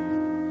to.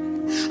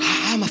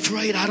 I'm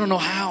afraid, I don't know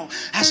how.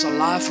 That's a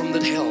lie from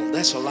the hell.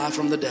 That's a lie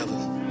from the devil.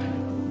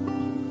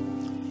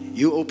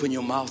 You open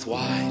your mouth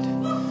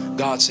wide.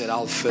 God said,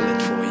 I'll fill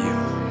it for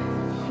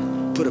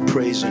you. Put a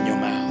praise in your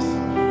mouth.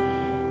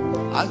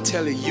 I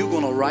tell you, you're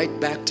going to write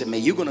back to me.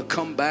 You're going to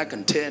come back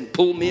and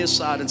pull me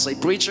aside and say,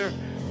 preacher,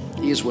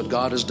 here's what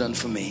God has done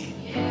for me.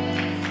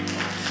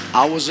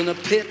 I was in a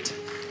pit.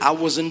 I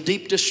was in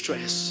deep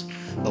distress.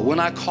 But when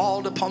I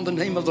called upon the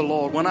name of the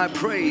Lord, when I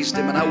praised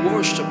Him and I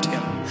worshiped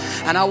Him,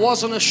 and I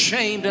wasn't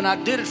ashamed and I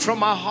did it from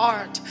my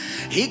heart,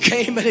 He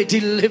came and He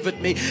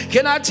delivered me.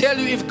 Can I tell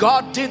you, if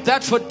God did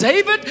that for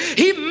David,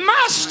 He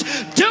must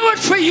do it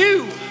for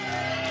you.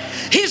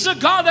 He's a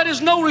God that is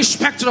no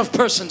respecter of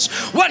persons.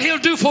 What He'll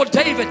do for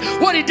David,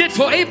 what He did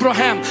for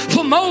Abraham,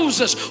 for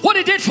Moses, what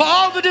He did for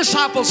all the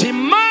disciples, He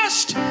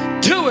must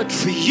do it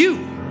for you.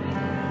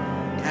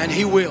 And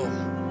He will.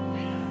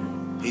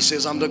 He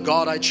says, I'm the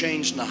God, I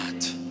change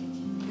not.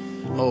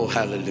 Oh,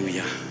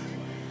 hallelujah.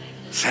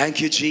 Thank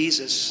you,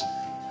 Jesus.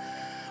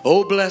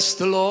 Oh, bless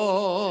the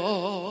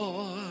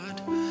Lord,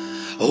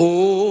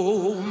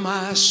 oh,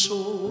 my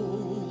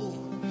soul,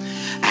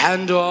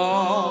 and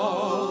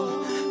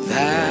all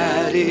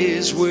that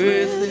is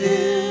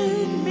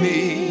within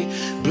me.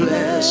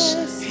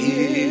 Bless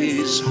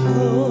His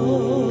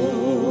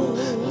holy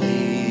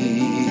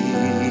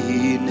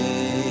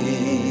name.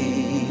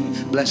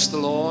 Bless the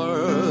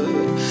Lord.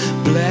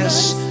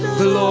 Bless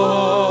the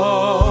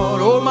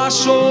Lord, oh my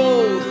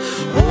soul,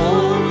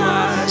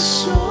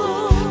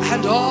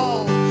 and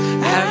all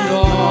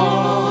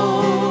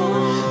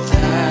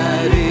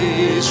that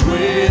is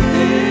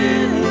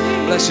within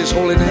me. Bless His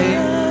holy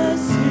name.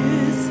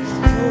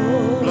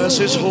 Bless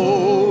His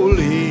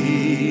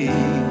holy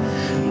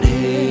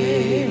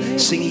name.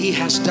 Sing, He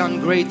has done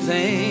great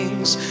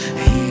things.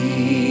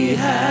 He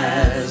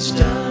has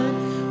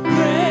done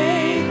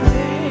great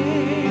things.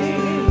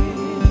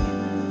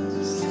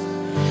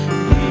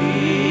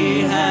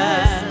 He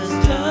has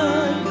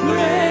done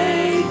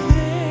great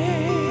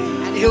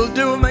things. And He'll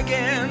do them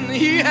again.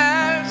 He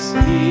has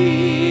done,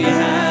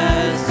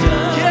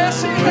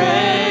 yes, He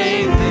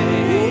great things.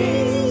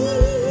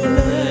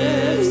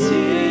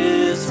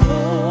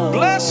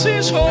 Bless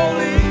His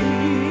holy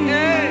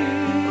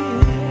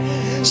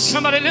name.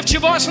 Somebody lift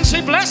your voice and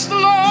say, bless the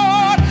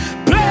Lord.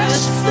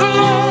 Bless the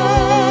Lord,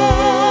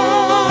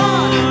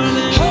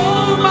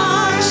 oh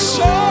my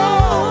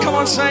soul. Come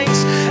on,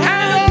 saints.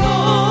 And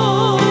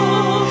all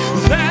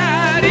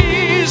that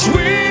is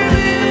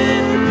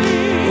within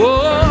me.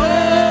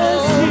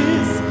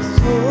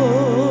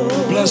 Oh,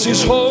 bless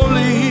His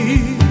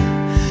holy.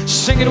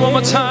 Sing it one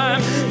more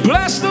time.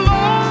 Bless the Lord.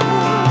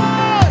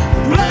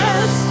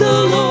 Bless the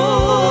Lord.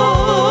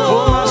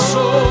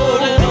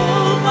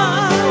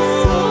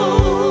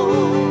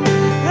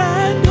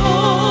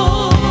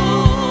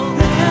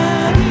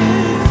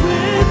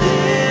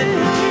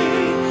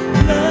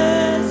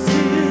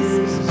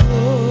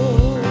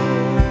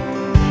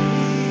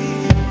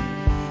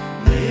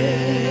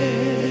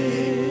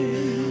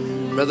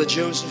 Brother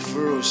Joseph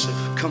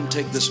Ferrosif, come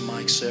take this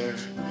mic, sir,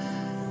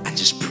 and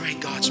just pray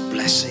God's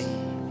blessing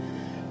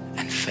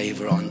and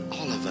favor on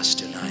all of us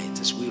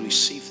tonight as we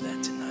receive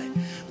that tonight.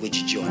 Would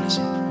you join us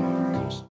in prayer?